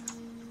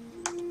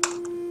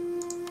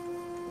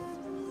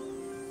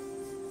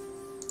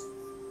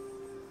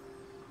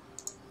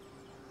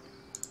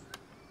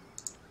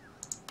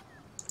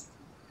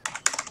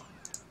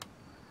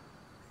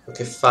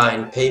 Okay,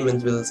 fine.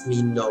 Payment will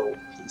mean no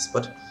peace,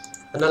 but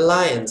an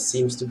alliance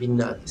seems to be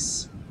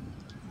nice.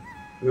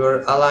 You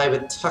are allied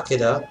with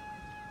Takeda,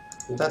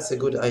 and that's a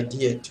good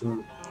idea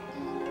to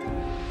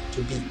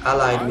be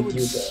allied with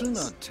you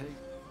guys.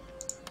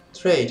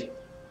 Trade.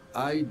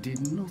 I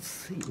did not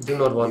think. Do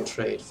not want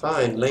trade.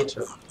 Fine,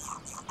 later.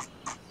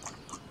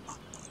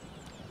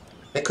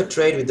 I could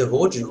trade with the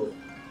Hojo.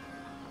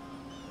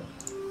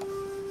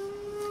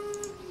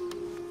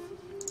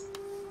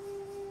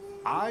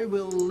 I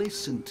will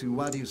listen to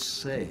what you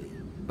say,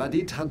 but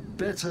it had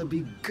better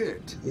be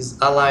good. He's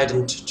allied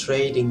into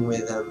trading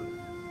with them.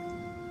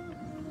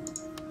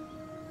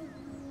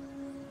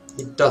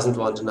 He doesn't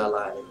want an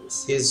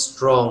alliance. He's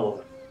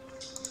strong.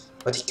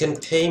 But he can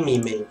pay me,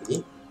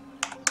 maybe.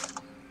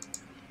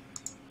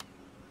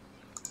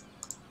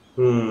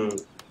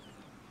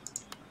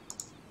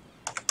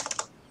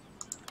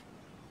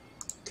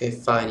 Okay,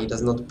 fine. He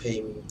does not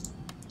pay me.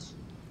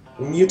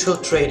 A mutual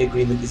trade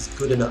agreement is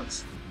good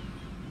enough.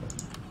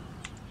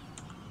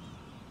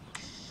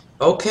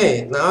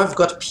 Okay, now I've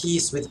got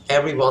peace with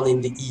everyone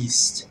in the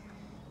east.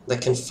 I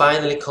can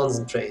finally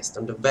concentrate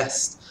on the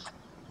west.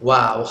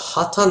 Wow,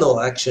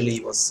 Hatano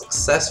actually was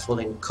successful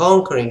in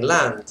conquering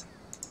land.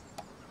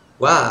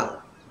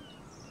 Wow.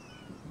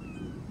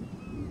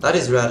 That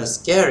is rather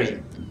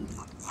scary.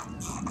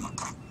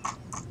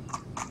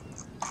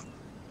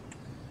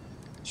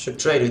 Should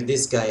trade with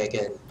this guy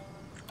again.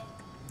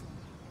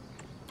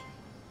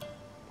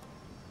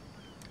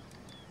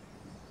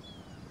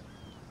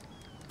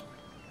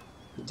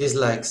 He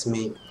dislikes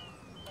me.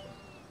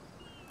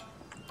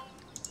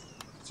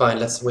 Fine,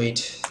 let's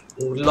wait.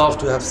 We would love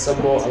to have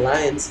some more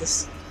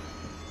alliances.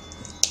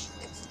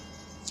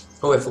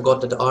 Oh, I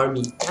forgot that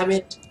army. Damn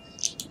it.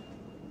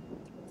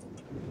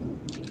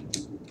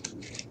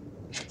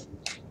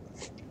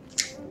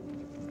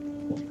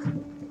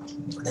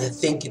 And I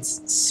think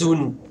it's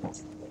soon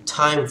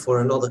time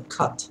for another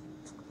cut.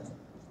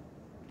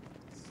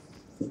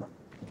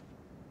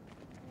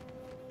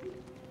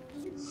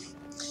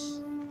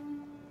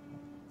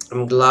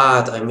 I'm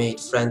glad I made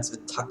friends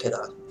with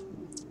Takeda.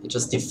 He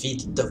just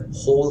defeated the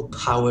whole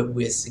power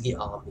Uesugi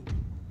army.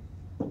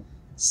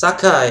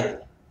 Sakai!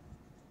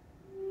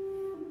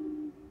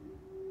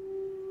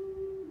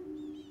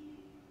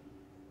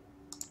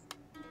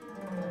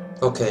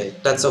 Okay,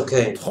 that's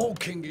okay.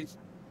 Talking is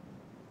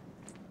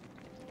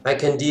I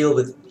can deal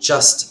with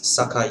just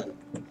Sakai.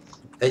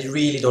 I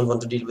really don't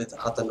want to deal with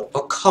Hatano.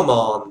 Oh, come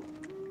on!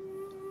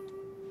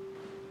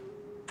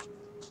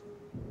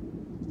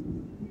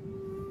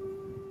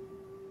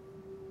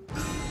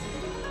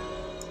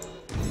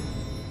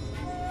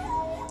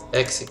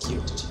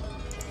 Executed.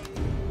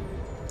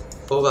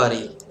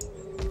 Ovari.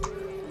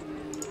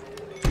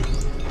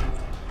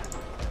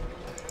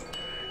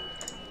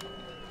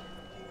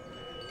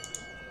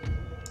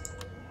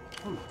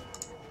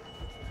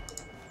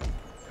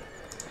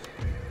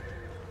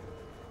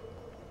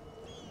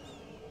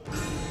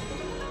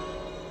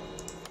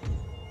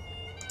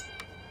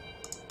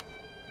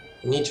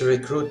 I need to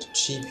recruit a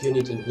cheap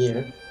unit in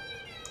here,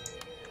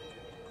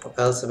 or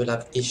else I will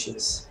have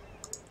issues.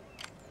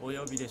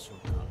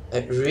 I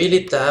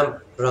really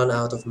damn run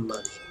out of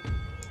money.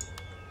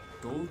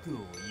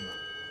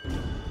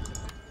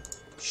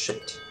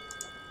 Shit.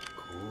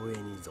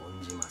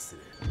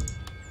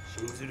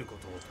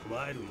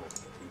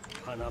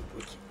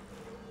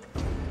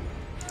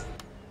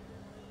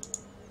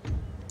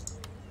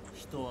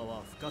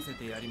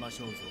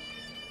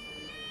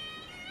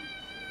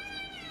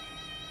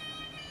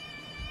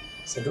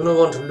 So I do not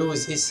want to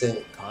lose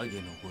Issei.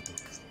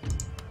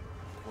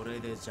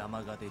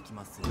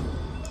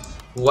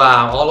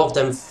 Wow, all of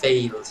them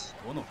failed.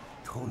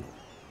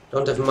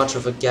 Don't have much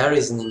of a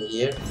garrison in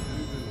here.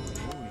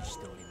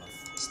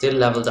 Still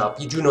leveled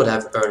up. You do not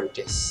have earned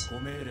this.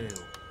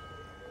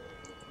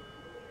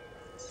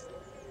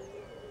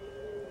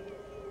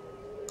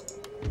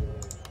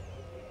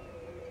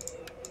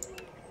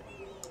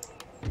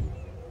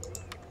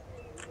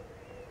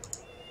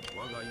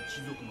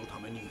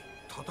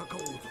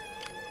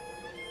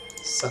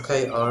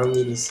 Sakai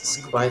army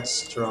is quite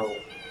strong.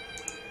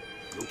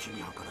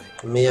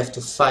 I may have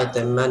to fight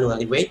them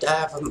manually. Wait,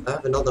 I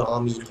have another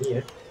army in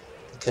here.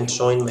 I can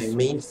join my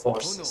main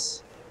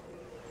forces.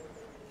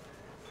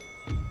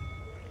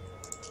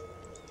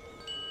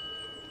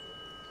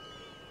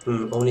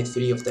 Only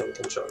 3 of them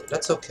can join.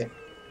 That's okay.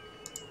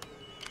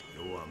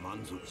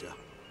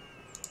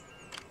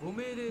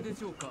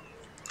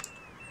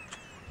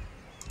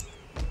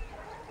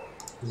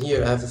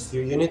 Here I have a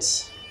few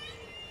units.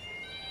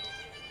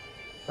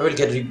 I will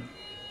get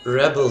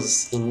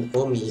rebels in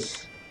Omi.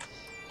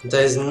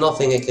 There is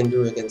nothing I can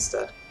do against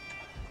that.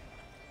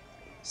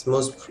 This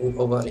most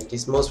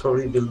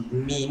probably will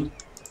mean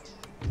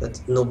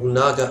that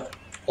Nobunaga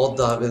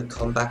Oda will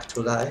come back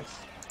to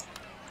life.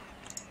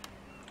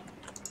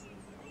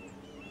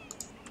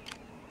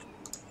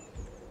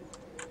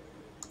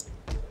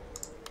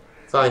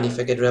 Fine, if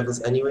I get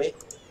rebels anyway.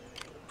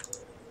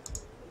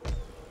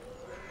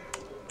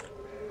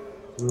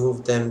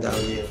 Move them down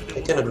here.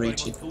 I cannot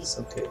reach it, it's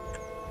okay.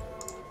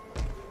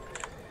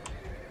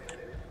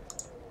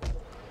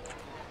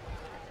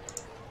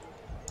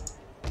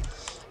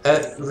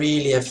 I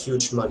really have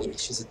huge money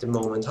issues at the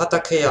moment.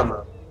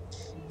 Hatakeyama,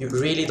 you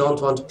really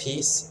don't want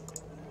peace?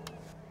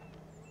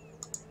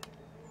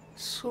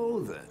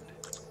 So then,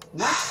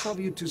 what have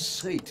you to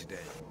say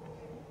today?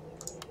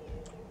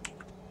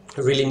 I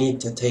really need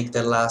to take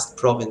their last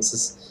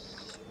provinces,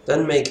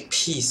 then make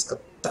peace, god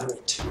damn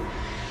it.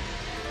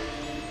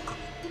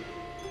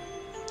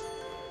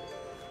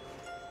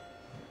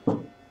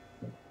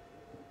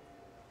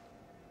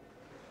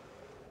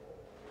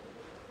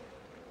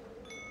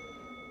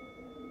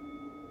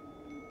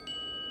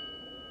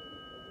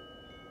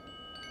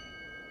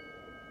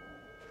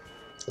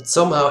 But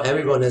somehow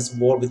everyone has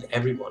war with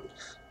everyone.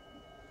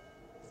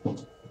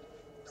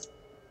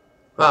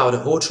 Wow, the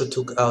Hojo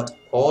took out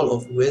all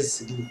of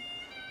Uesugi.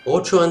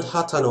 Hojo and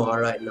Hatano are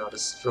right now the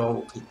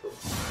strong people.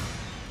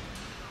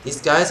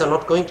 These guys are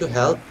not going to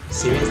help?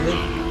 Seriously?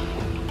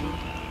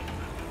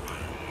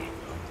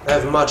 I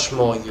have much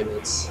more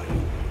units.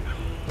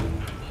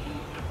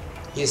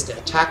 Here's the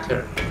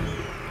attacker.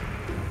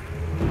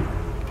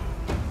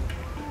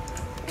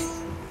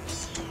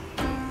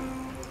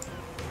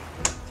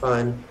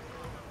 Fine.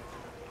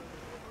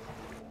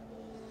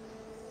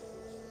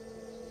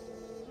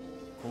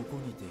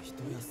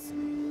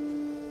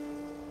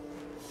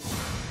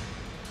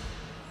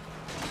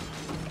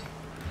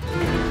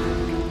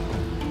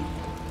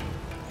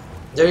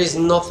 There is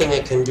nothing I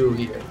can do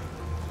here.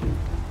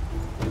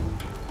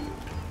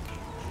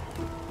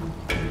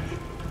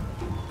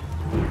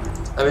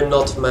 I will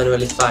not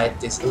manually fight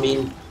this. I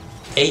mean,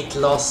 8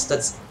 loss,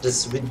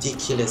 that's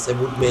ridiculous. I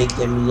would make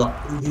them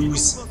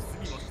lose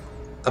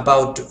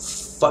about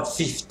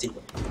 50.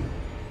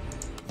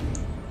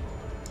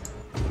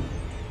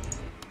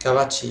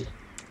 Kawachi.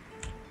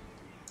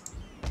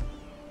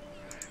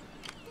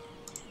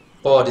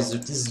 Oh,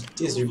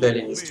 this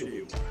rebellion is too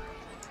weak.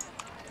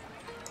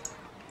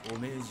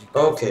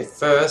 Okay,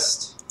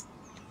 first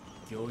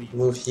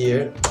move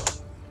here.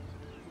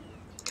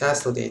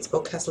 Castle gates.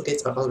 Oh, castle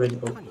gates are already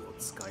open.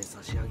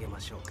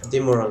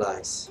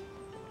 Demoralize.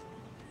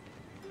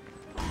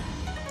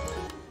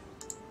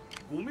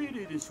 ご命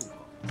令でしょう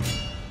か。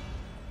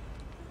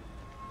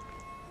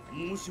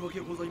申し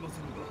訳ございませ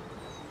んが、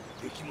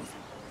できません。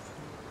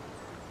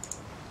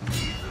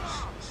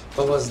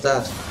 What was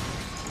that?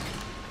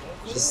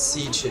 Just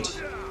siege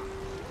it.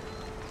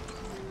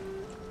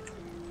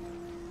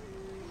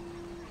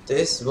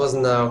 This was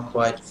now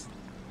quite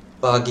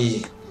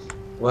buggy.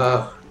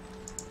 Wow.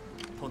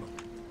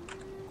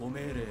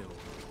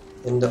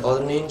 And the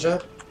other ninja?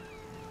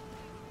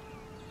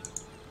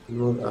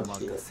 Move up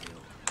here.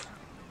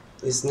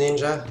 This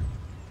ninja?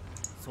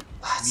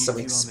 Ah, it's so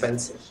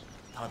expensive.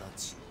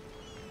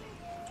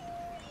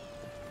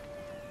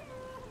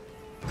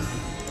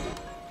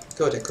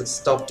 Good, I could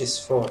stop this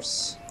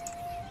force.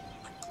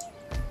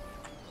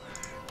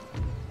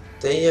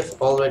 They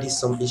have already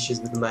some issues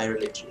with my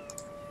religion.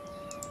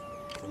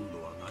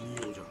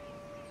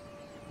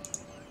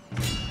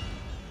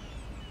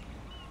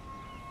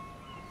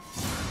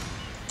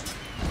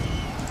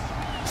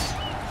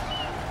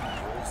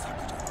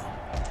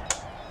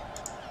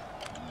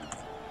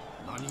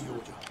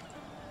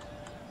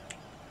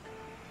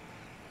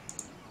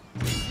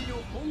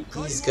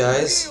 These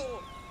guys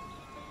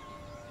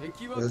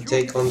will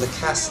take on the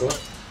castle.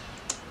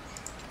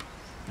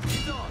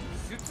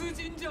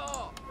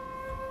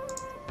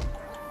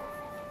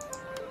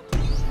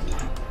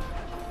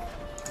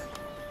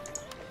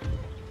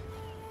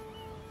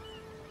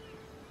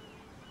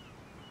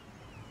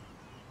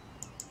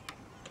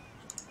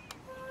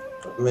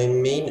 My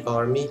main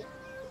army.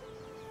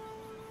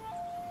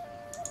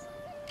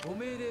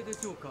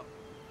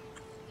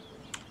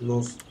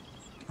 Move.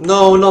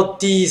 No,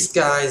 not these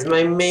guys.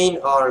 My main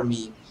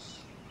army.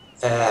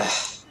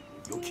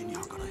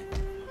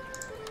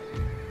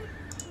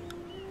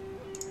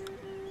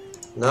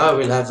 Now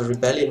we'll have a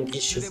rebellion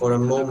issue for a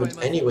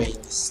moment anyway in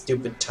this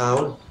stupid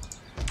town.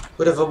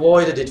 Would have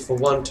avoided it for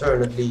one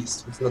turn at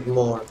least, if not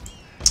more.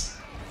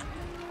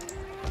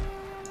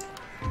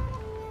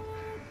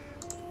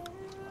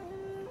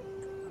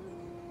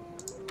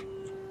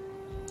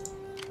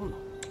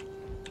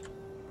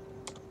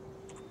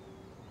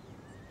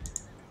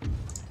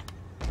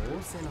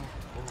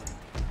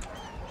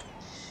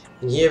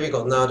 And here we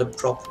got now the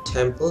proper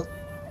temple.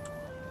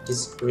 It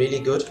is really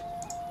good.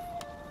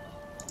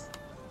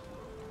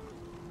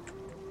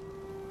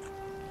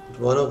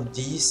 One of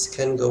these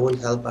can go and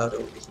help out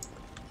over here.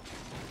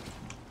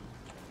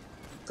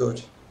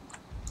 Good.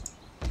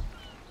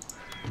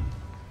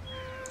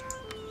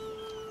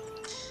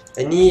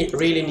 I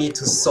really need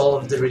to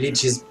solve the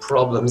religious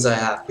problems I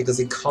have, because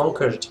it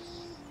conquered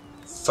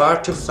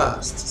far too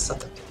fast.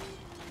 Satake.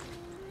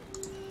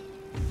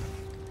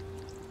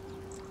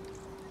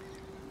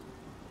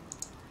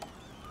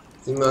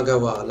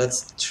 Imagawa,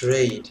 let's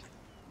trade.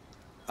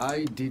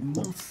 I did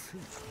not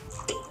think.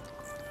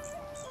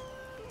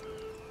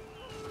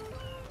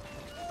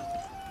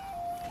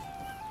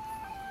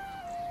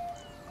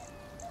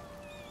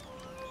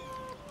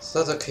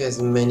 Satake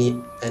has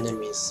many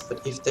enemies,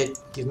 but if they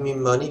give me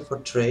money for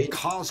trade,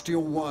 Cast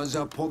your words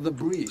upon the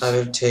breeze. I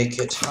will take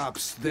it.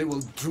 Perhaps they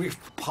will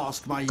drift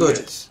past my Good,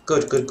 ears.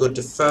 good.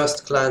 The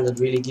first clan that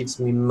really gives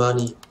me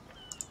money.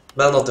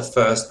 Well, not the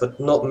first, but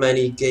not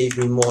many gave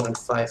me more than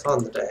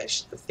 500. I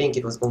think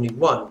it was only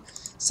one.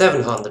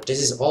 700. This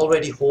is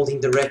already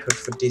holding the record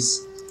for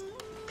this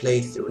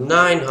playthrough.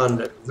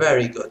 900.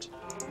 Very good.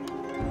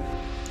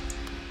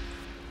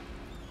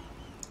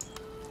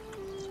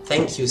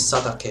 Thank you,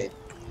 Satake.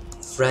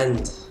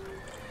 Friend.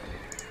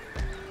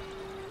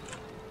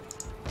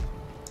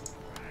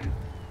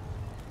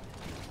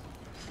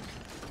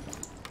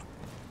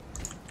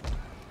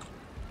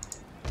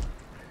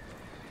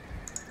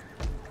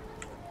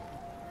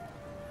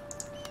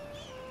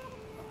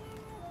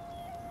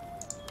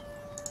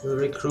 We'll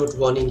recruit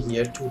one in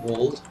here to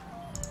hold.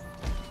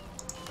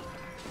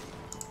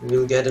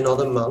 We'll get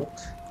another monk.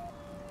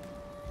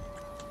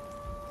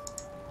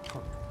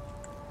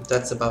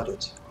 That's about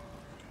it.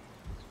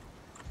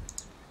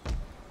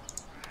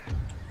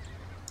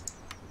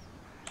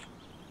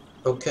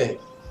 Okay.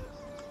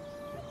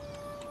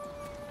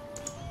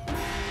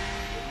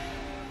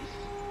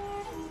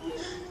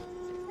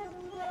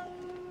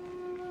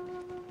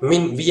 I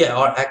mean, we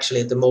are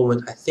actually at the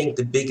moment, I think,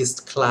 the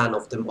biggest clan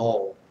of them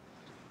all.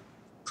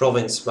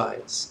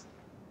 Province-wise.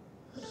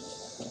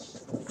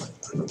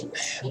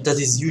 That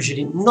is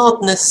usually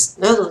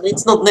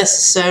it's not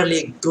necessarily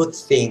a good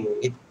thing.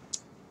 It's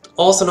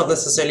also not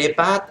necessarily a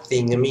bad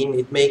thing. I mean,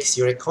 it makes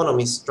your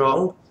economy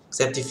strong,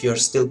 except if you're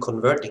still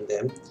converting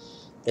them.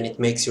 Then it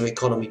makes your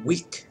economy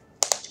weak.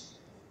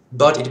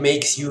 But it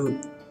makes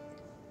you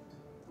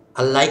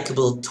a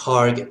likable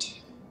target.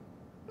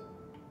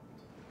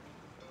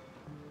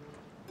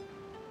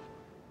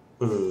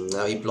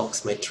 Now he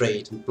blocks my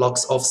trade. He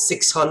blocks off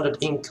 600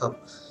 income.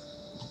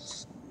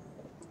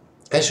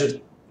 I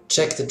should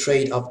check the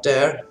trade up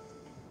there.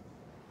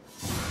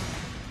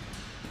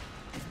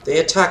 They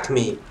attack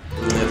me.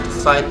 I have to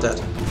fight that.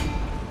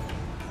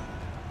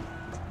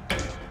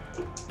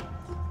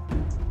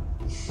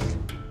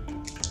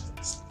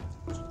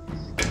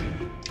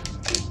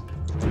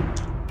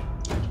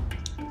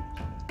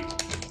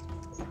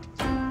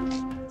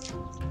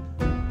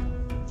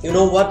 You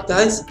know what,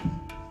 guys?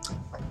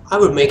 I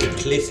will make a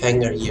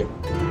cliffhanger here.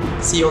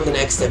 See you on the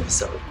next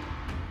episode.